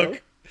that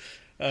look.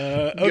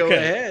 Okay. Go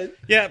ahead.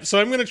 Yeah, so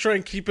I'm going to try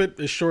and keep it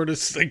as short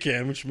as I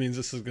can, which means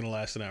this is going to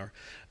last an hour.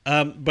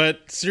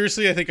 But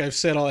seriously, I think I've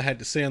said all I had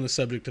to say on the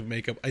subject of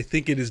makeup. I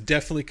think it is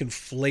definitely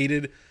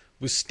conflated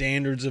with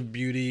standards of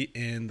beauty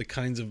and the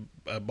kinds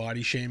of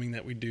body shaming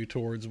that we do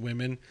towards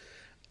women.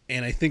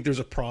 And I think there's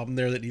a problem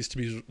there that needs to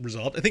be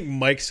resolved. I think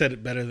Mike said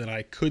it better than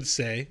I could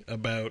say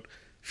about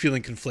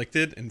feeling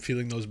conflicted and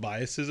feeling those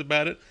biases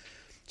about it.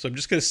 So I'm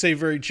just going to say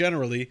very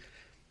generally,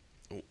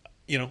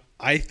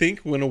 I think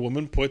when a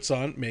woman puts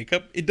on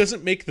makeup, it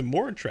doesn't make them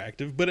more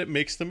attractive, but it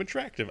makes them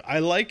attractive. I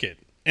like it.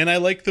 And I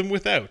like them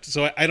without.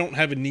 So I don't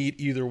have a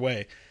need either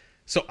way.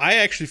 So I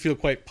actually feel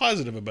quite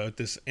positive about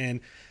this.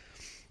 And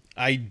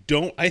I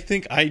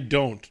think I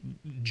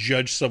don't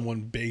judge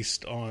someone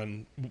based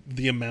on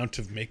the amount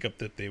of makeup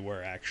that they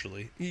wear,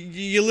 actually.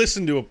 You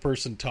listen to a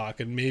person talk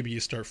and maybe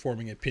you start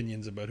forming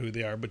opinions about who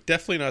they are, but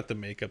definitely not the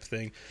makeup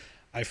thing.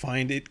 I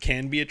find it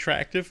can be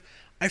attractive.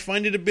 I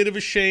find it a bit of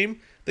a shame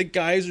that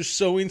guys are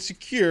so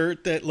insecure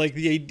that, like,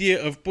 the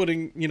idea of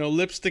putting,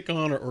 lipstick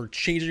on or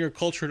changing our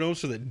culture norms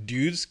so that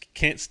dudes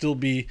can't still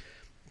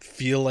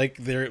feel like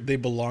they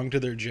belong to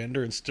their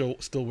gender and still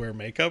wear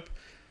makeup.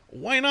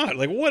 Why not?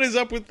 Like, what is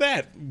up with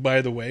that?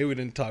 By the way, we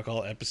didn't talk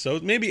all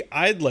episodes. Maybe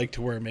I'd like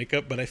to wear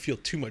makeup, but I feel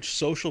too much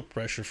social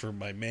pressure for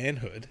my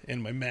manhood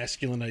and my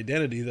masculine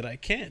identity that I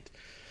can't.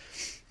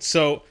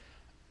 So,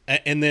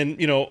 and then,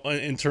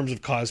 in terms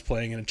of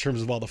cosplaying and in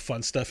terms of all the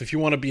fun stuff, if you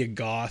want to be a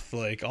goth,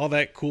 like all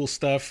that cool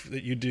stuff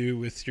that you do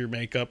with your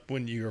makeup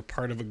when you're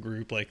part of a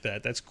group like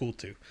that, that's cool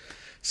too.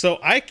 So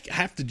I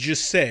have to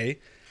just say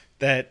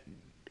that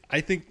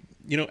I think,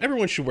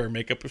 everyone should wear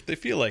makeup if they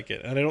feel like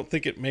it. And I don't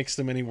think it makes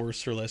them any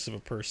worse or less of a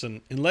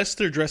person, unless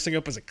they're dressing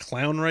up as a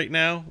clown right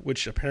now,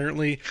 which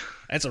apparently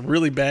that's a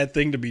really bad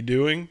thing to be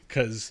doing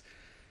because,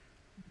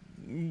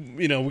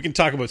 we can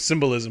talk about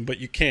symbolism, but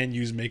you can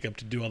use makeup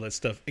to do all that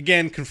stuff.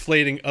 Again,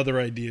 conflating other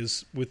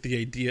ideas with the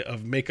idea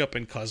of makeup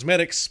and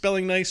cosmetics,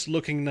 spelling nice,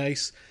 looking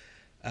nice,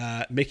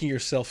 making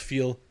yourself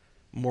feel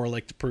more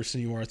like the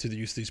person you are through the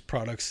use of these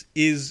products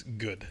is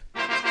good.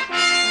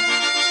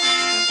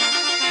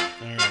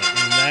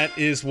 That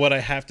is what I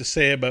have to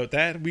say about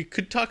that. We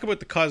could talk about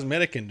the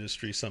cosmetic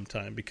industry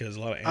sometime because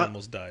a lot of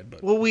animals died.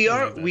 But we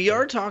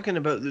are talking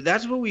about,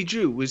 that's what we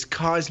drew was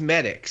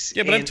cosmetics.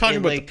 Yeah, but I'm talking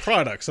about the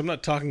products. I'm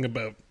not talking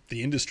about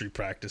the industry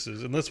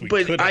practices, unless we.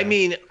 But could I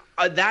mean,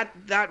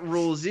 that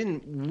rolls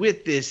in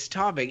with this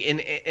topic,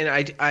 and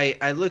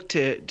I look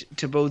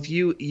to both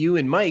you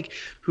and Mike,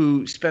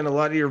 who spent a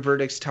lot of your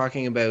verdicts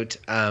talking about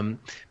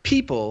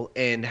people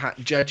and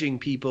judging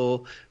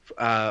people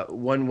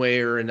one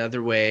way or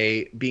another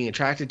way, being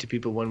attracted to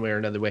people one way or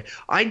another way.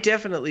 I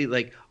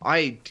definitely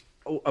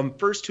I'm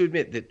first to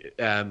admit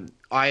that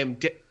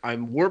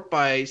I'm warped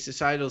by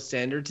societal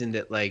standards, and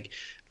that like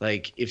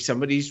if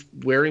somebody's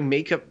wearing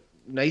makeup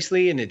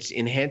nicely and it's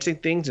enhancing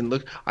things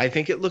and I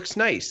think it looks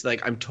nice.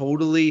 Like I'm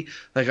totally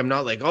I'm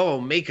not like,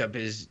 oh, makeup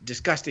is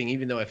disgusting,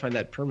 even though I find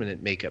that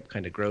permanent makeup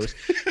kind of gross.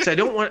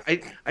 So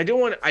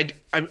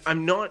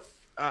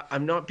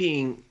I'm not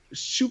being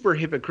super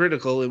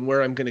hypocritical in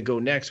where I'm going to go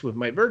next with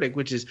my verdict,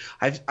 which is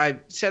I've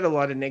said a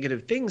lot of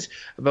negative things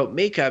about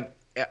makeup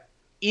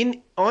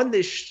on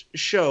this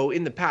show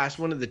in the past.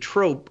 One of the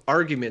trope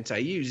arguments I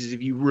use is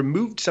if you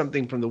removed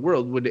something from the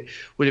world, would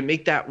it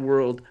make that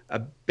world a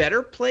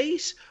better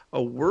place,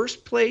 a worse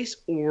place,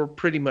 or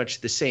pretty much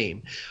the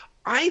same?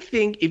 I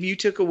think if you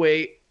took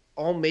away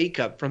all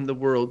makeup from the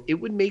world, it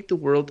would make the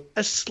world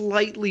a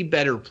slightly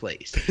better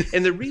place.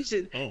 And the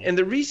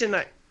reason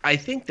I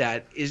think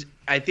that is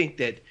I think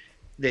that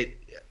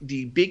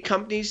the big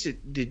companies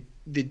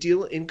that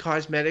deal in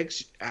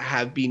cosmetics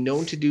have been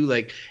known to do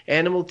like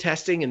animal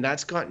testing, and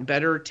that's gotten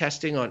better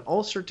testing on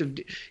all sorts of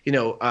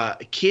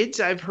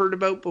kids I've heard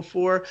about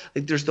before.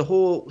 Like there's the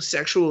whole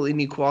sexual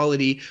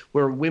inequality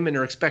where women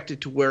are expected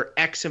to wear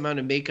X amount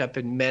of makeup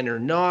and men are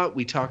not.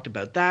 We talked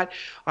about that.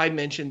 I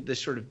mentioned the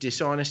sort of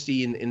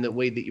dishonesty in the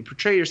way that you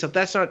portray yourself.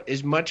 That's not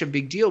as much a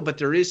big deal, but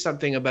there is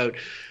something about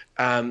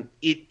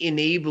it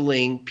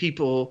enabling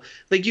people.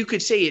 Like you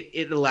could say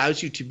it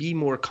allows you to be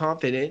more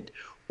confident,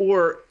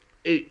 or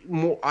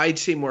I'd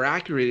say more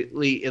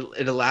accurately,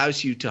 it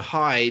allows you to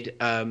hide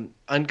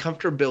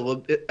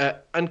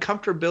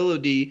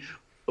uncomfortability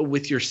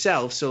with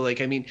yourself. So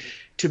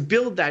to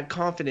build that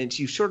confidence,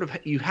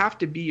 you have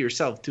to be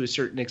yourself to a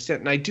certain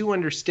extent. And I do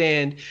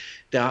understand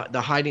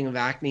the hiding of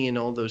acne and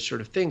all those sort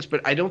of things,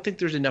 but I don't think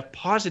there's enough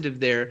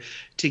positive there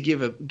to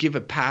give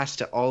a pass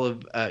to all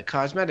of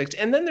cosmetics.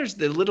 And then there's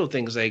the little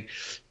things like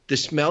the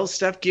smell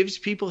stuff gives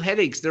people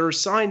headaches. There are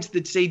signs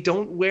that say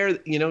don't wear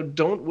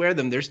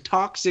them. There's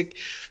toxic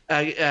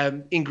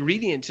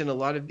ingredients in a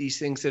lot of these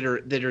things that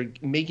are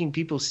making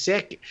people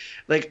sick.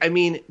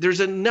 There's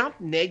enough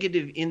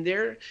negative in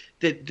there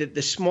that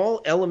the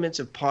small elements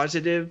of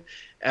positive,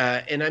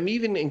 and I'm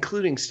even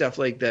including stuff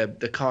like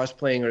the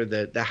cosplaying or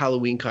the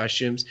Halloween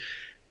costumes,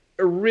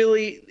 are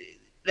really,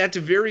 that's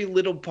very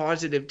little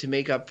positive to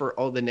make up for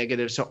all the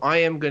negative. So I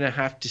am going to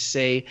have to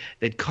say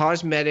that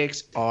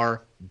cosmetics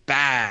are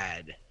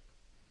bad.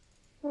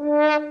 All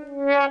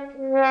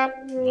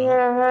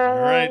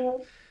right.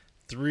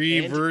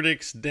 3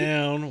 verdicts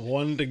down,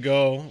 1 to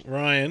go.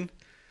 Ryan,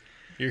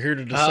 you're here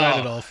to decide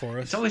it all for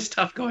us. It's always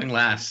tough going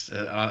last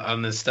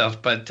on this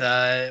stuff, but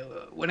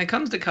when it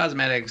comes to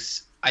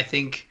cosmetics, I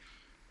think,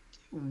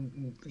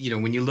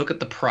 when you look at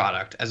the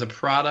product, as a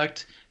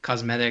product,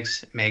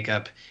 cosmetics,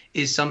 makeup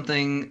is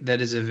something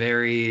that is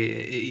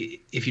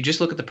if you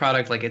just look at the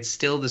product, like, it's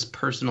still this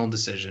personal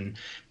decision.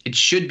 It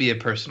should be a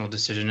personal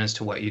decision as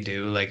to what you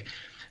do. Like,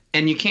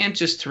 and you can't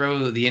just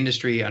throw the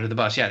industry under the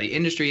bus. Yeah,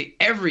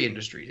 every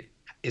industry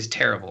is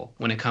terrible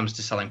when it comes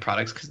to selling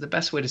products, because the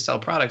best way to sell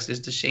products is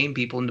to shame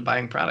people into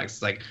buying products.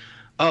 It's like,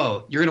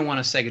 oh, you're going to want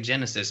a Sega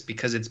Genesis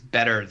because it's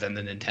better than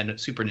the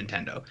Super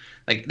Nintendo.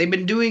 Like, they've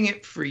been doing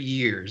it for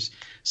years.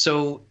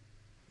 So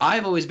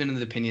I've always been of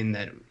the opinion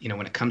that,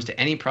 when it comes to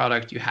any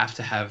product, you have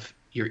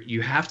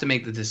to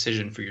make the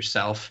decision for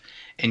yourself,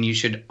 and you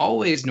should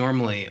always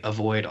normally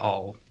avoid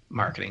all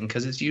marketing,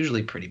 because it's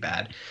usually pretty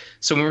bad.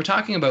 So when we're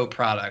talking about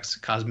products,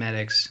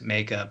 cosmetics,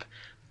 makeup,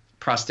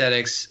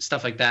 prosthetics,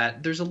 stuff like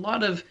that, there's a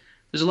lot of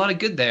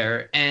good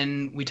there.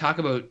 And we talk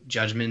about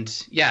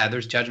judgment. Yeah,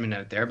 there's judgment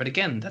out there, but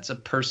again, that's a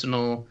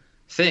personal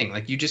thing.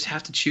 Like, you just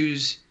have to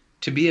choose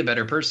to be a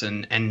better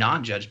person and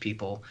not judge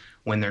people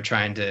when they're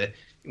trying to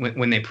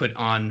when they put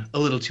on a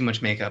little too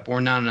much makeup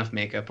or not enough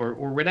makeup or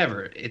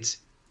whatever. It's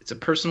a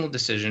personal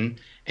decision,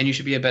 and you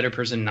should be a better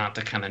person not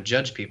to kind of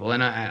judge people.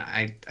 And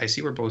I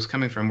see where Bo's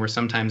coming from, where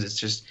sometimes it's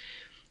just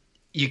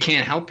you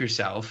can't help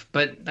yourself,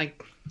 but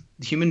like,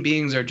 human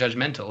beings are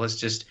judgmental. It's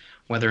just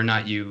whether or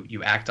not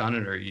you act on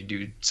it or you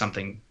do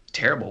something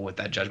terrible with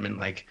that judgment,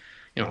 like,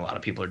 a lot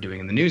of people are doing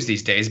in the news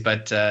these days.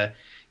 But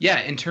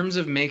in terms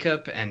of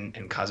makeup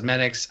and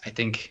cosmetics, I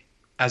think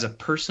as a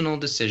personal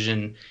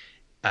decision,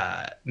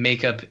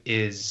 makeup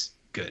is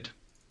good.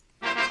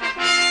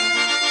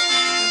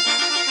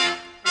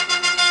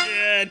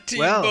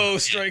 Bo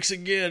strikes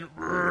again.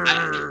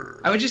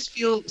 I would just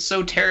feel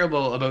so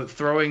terrible about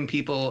throwing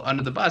people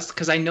under the bus,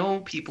 because I know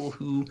people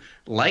who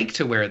like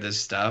to wear this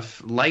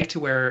stuff, like to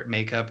wear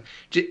makeup,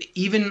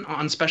 even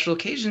on special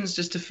occasions,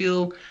 just to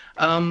feel,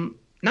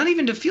 not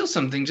even to feel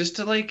something, just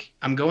to, like,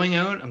 I'm going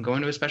out, I'm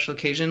going to a special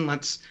occasion,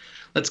 let's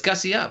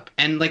gussy up.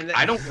 And, like,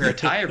 I don't wear a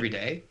tie every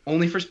day,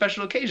 only for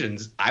special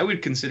occasions. I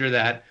would consider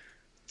that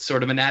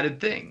sort of an added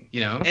thing,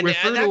 And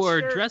refer to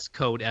our dress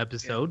code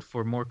episode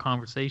for more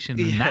conversation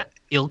in that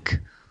ilk.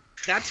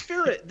 That's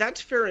fair.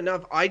 That's fair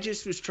enough. I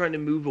just was trying to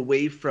move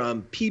away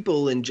from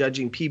people and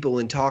judging people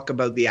and talk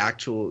about the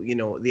actual,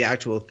 the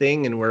actual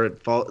thing and where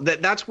it falls.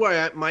 That's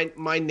why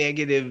my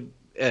negative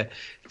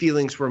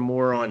feelings were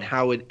more on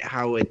how it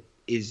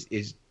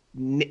is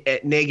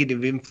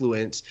negative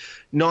influence,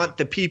 not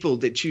the people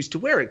that choose to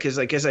wear it. Because,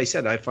 like, as I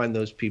said, I find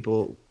those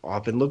people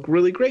often look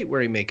really great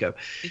wearing makeup.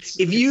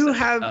 If you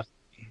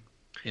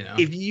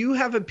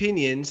have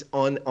opinions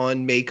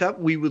on makeup,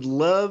 we would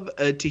love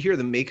to hear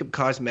them. Makeup,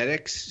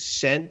 cosmetics,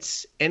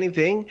 scents,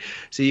 anything.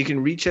 So you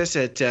can reach us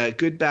at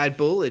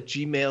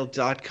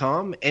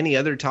goodbadbull@gmail.com. Any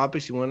other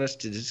topics you want us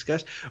to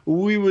discuss,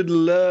 we would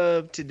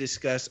love to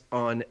discuss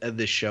on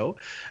the show.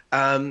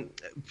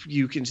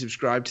 You can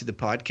subscribe to the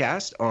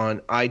podcast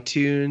on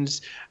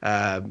iTunes,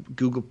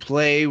 Google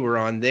Play. We're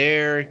on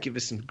there. Give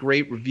us some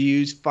great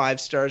reviews, 5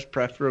 stars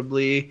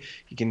preferably.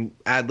 You can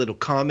add little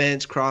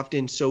comments.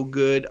 Crofton, so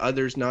good.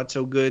 Others, not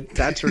so good.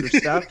 That sort of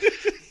stuff.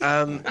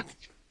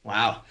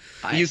 Wow.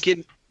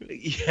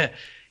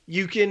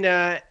 You can,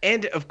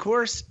 and of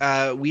course,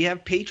 we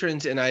have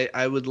patrons, and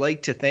I would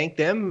like to thank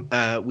them.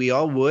 We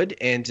all would,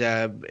 and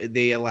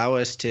they allow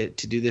us to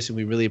do this, and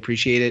we really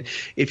appreciate it.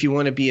 If you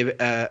want to be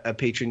a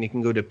patron, you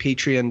can go to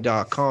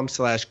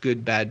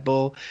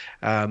patreon.com/goodbadbull.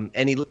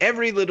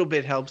 Every little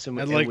bit helps, and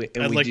I'd like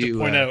to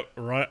point out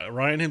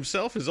Ryan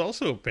himself is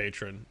also a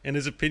patron, and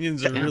his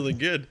opinions are really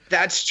good.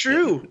 That's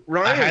true,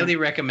 Ryan. I highly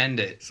recommend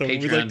it. So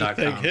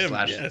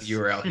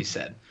patreon.com/URL. He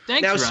said.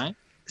 Thanks, Ryan.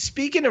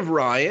 Speaking of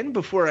Ryan,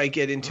 before I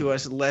get into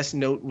us less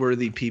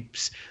noteworthy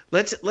peeps,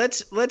 let's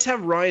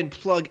have Ryan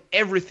plug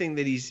everything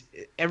that he's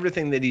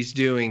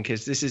doing,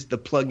 because this is the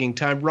plugging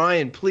time.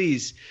 Ryan,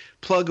 please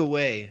plug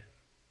away.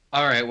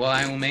 All right. Well,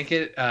 I will make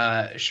it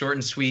short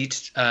and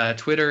sweet.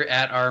 Twitter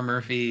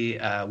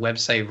 @rmurphy,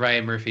 website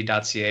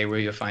ryanmurphy.ca, where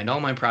you'll find all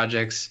my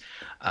projects.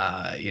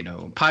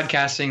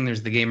 Podcasting,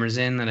 there's The Gamers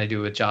In that I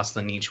do with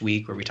Jocelyn each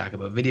week, where we talk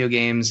about video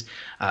games.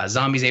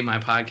 Zombies Ate My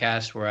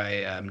Podcast, where I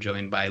am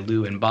joined by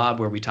Lou and Bob,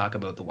 where we talk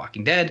about The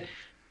Walking Dead.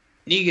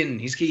 Negan,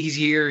 he's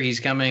here,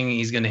 he's coming,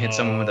 he's going to hit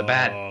someone with a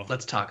bat.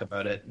 Let's talk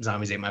about it.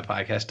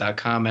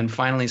 ZombiesAteMyPodcast.com. And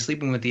finally,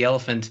 Sleeping with the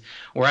Elephant,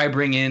 where I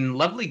bring in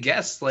lovely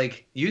guests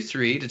like you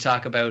three to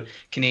talk about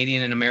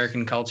Canadian and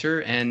American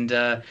culture. And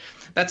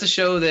that's a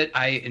show that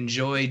I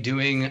enjoy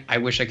doing. I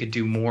wish I could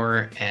do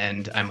more,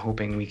 and I'm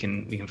hoping we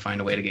can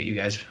find a way to get you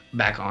guys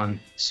back on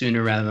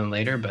sooner rather than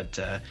later. But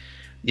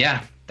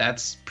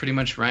that's pretty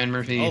much Ryan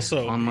Murphy.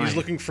 Also, online. He's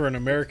looking for an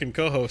American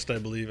co-host, I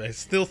believe. I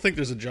still think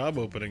there's a job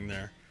opening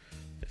there.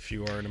 If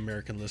you are an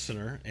American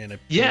listener and a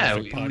Yeah,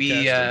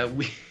 podcaster.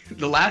 we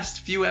the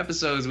last few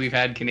episodes we've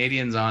had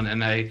Canadians on,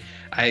 and I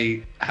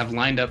have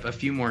lined up a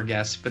few more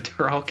guests, but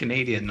they're all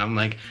Canadian. I'm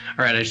like,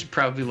 all right, I should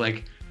probably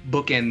like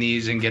bookend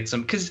these and get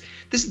some, because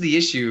this is the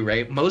issue,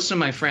 right? Most of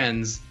my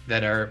friends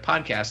that are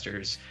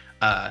podcasters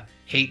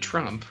hate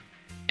Trump,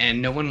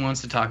 and no one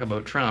wants to talk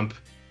about Trump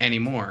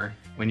anymore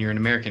when you're an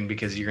American,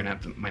 because you're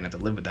might have to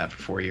live with that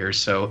for 4 years.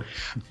 So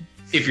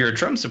if you're a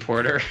Trump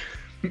supporter,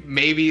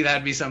 maybe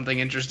that'd be something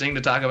interesting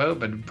to talk about,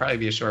 but it'd probably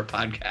be a short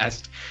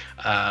podcast.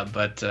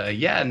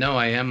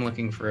 I am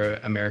looking for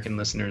American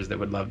listeners that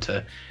would love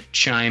to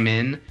chime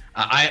in.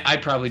 I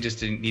probably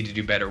just need to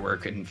do better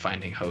work in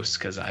finding hosts,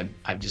 because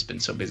I've just been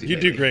so busy. You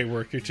lately. do great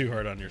work. You're too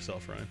hard on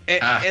yourself, Ryan.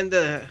 And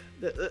the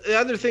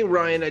other thing,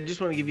 Ryan, I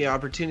just want to give you an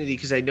opportunity,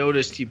 because I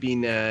noticed you've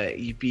been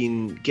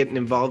getting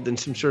involved in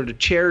some sort of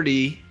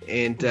charity,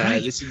 and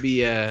Right. This would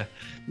be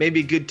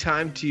maybe a good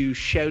time to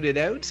shout it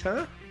out,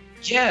 huh?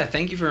 Yeah,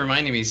 thank you for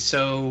reminding me.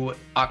 So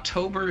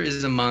October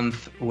is a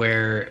month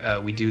where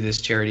we do this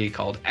charity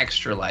called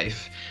Extra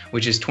Life,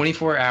 which is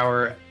 24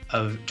 hours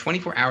of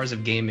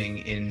gaming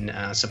in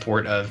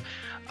support of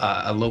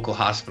a local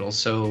hospital.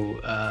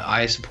 So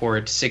I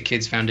support Sick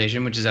Kids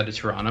Foundation, which is out of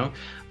Toronto.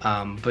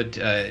 But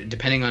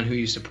depending on who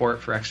you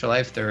support for Extra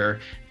Life, there are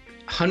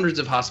hundreds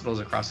of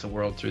hospitals across the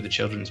world through the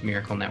Children's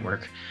Miracle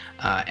Network.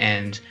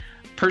 And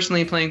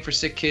personally playing for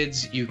sick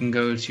kids, you can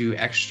go to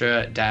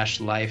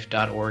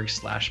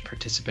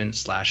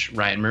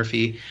extra-life.org/participant/Ryan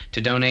Murphy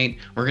to donate.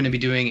 We're going to be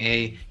doing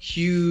a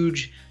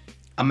huge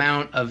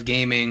amount of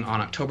gaming on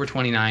October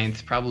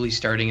 29th, probably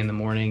starting in the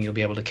morning. You'll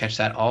be able to catch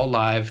that all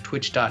live,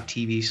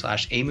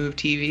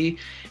 twitch.tv/amovetv.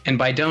 And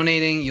by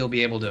donating, you'll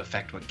be able to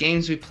affect what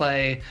games we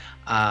play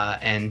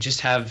and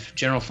just have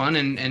general fun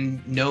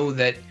and know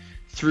that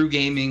through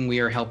gaming, we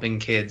are helping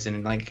kids.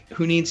 And like,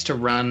 who needs to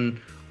run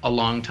a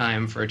long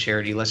time for a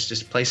charity? Let's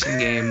just play some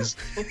games,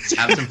 let's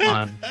have some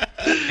fun.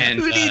 And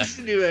Who needs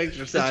to do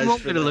exercise? That's one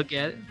for way to that? look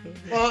at it.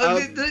 well,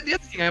 the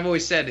other thing I've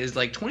always said is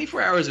like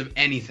 24 hours of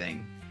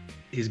anything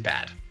is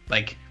bad.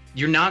 Like,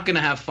 you're not going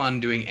to have fun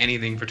doing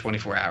anything for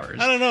 24 hours.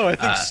 I don't know. I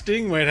think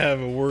Sting might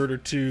have a word or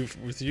two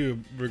with you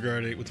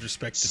with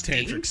respect to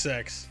Sting? tantric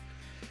sex.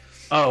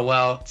 Oh,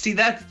 well, see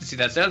that's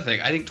the other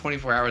thing. I think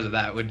 24 hours of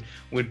that would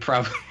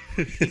probably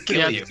kill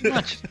Yeah, you. it's too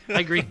much.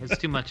 I agree. It's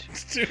too much.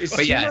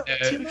 But yeah,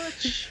 too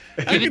much.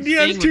 Even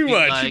Yeah, Sting it's too would be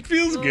much. like, It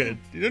feels "Oh, good.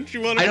 Don't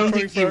you want to? I don't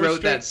think he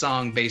wrote that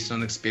song based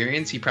on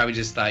experience. He probably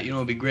just thought,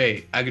 it'd be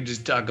great. I could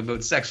just talk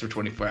about sex for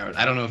 24 hours.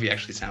 I don't know if he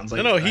actually sounds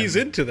like No, it, he's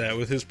but- into that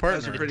with his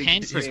partner. pretty- Tantric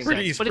he's pretty- sex,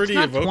 he's but pretty it's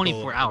not vocal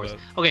 24 hours.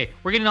 about Okay,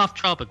 we're getting off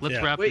topic. Let's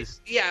Yeah. wrap Wait,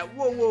 this. yeah,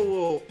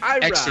 whoa. I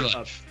Extra wrap up.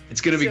 Life. It's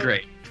going to be So-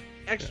 great.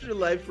 Extra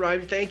Life,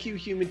 Ryan. Thank you,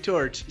 Human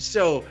Torch.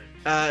 So,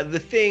 the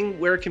thing,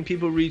 where can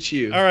people reach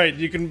you? All right,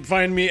 you can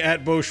find me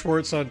at Bo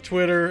Schwartz on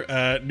Twitter.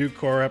 New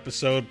core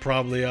episode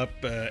probably up,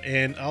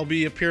 and I'll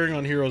be appearing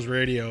on Heroes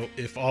Radio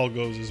if all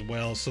goes as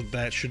well, so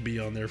that should be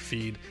on their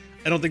feed.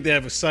 I don't think they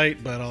have a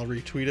site, but I'll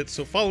retweet it.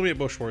 So follow me at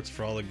Bo Schwartz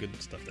for all the good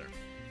stuff there.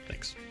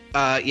 Thanks.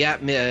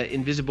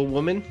 Invisible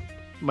Woman,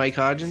 Mike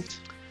Hodgins.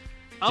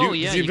 Oh, Does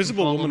yeah. the you can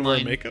Invisible follow Woman wear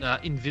my,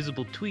 makeup?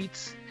 Invisible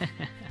tweets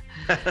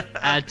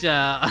at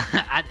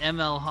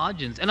ML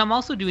Hodgins. And I'm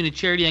also doing a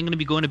charity. I'm going to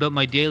be going about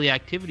my daily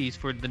activities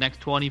for the next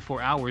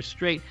 24 hours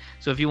straight.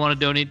 So if you want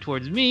to donate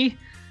towards me,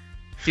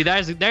 see,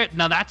 that's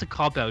a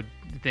cop-out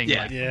thing.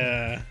 Yeah. Like,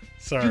 Yeah,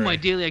 sorry. do my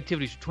daily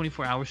activities for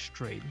 24 hours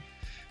straight.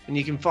 And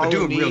you can We're follow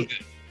doing me. real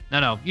good.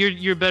 No,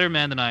 you're a better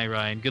man than I,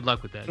 Ryan. Good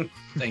luck with that.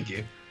 Thank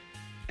you.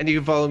 And you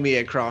can follow me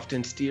at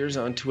Crofton Steers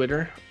on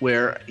Twitter,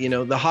 where,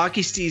 the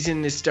hockey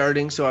season is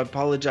starting. So I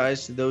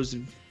apologize to those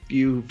of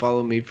you who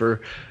follow me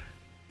for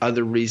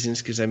other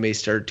reasons, because I may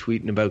start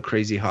tweeting about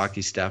crazy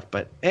hockey stuff.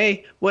 But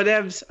hey,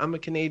 whatevs. I'm a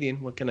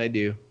Canadian. What can I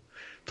do?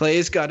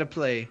 Players got to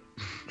play.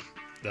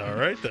 All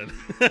right, then.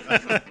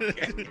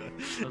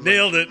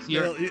 Nailed it.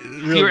 Your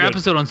Real good.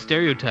 episode on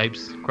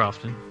stereotypes,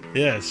 Crofton.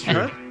 Yeah, it's true.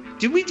 Huh?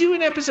 Did we do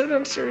an episode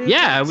on stereotypes?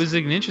 Yeah, it was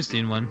an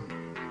interesting one.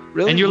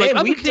 Really? And you're like, Man,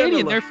 I'm a we've done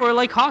Canadian, lot- therefore I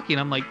like hockey. And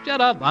I'm like, shut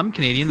up. I'm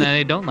Canadian, and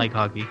I don't like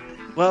hockey.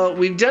 Well,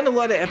 we've done a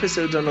lot of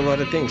episodes on a lot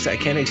of things. I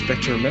can't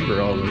expect to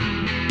remember all of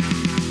them.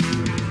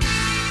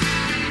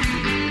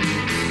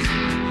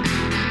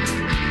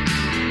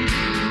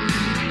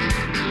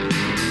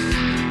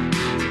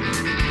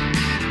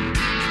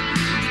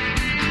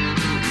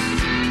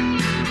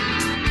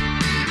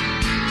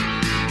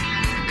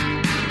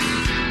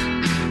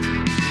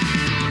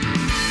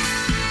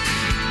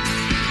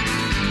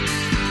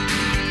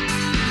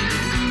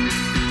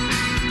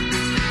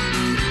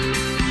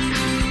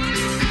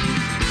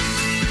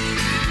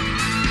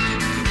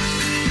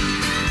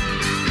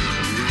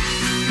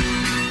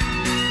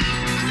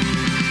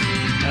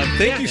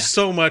 Thank you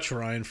so much,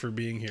 Ryan, for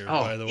being here,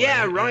 Oh, by the way.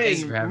 Yeah,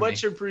 Thanks for Ryan, having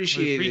much me.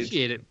 appreciated.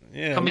 Appreciate it.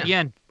 Yeah. Come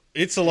again.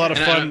 It's a lot of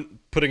And fun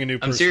putting a new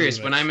person I'm serious.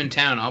 in When this. I'm in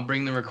town, I'll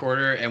bring the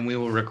recorder and we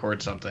will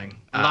record something.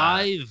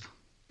 Live.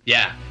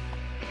 Yeah.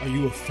 Are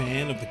you a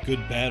fan of the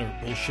Good, Bad, or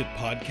Bullshit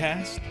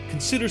podcast?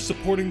 Consider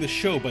supporting the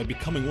show by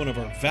becoming one of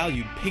our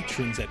valued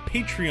patrons at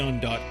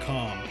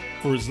patreon.com.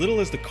 For as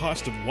little as the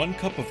cost of 1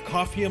 cup of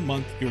coffee a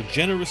month, your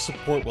generous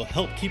support will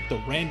help keep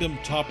the random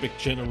topic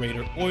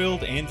generator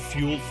oiled and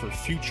fueled for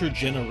future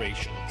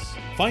generations.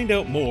 Find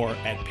out more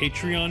at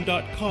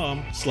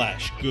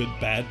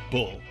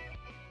patreon.com/goodbadbull.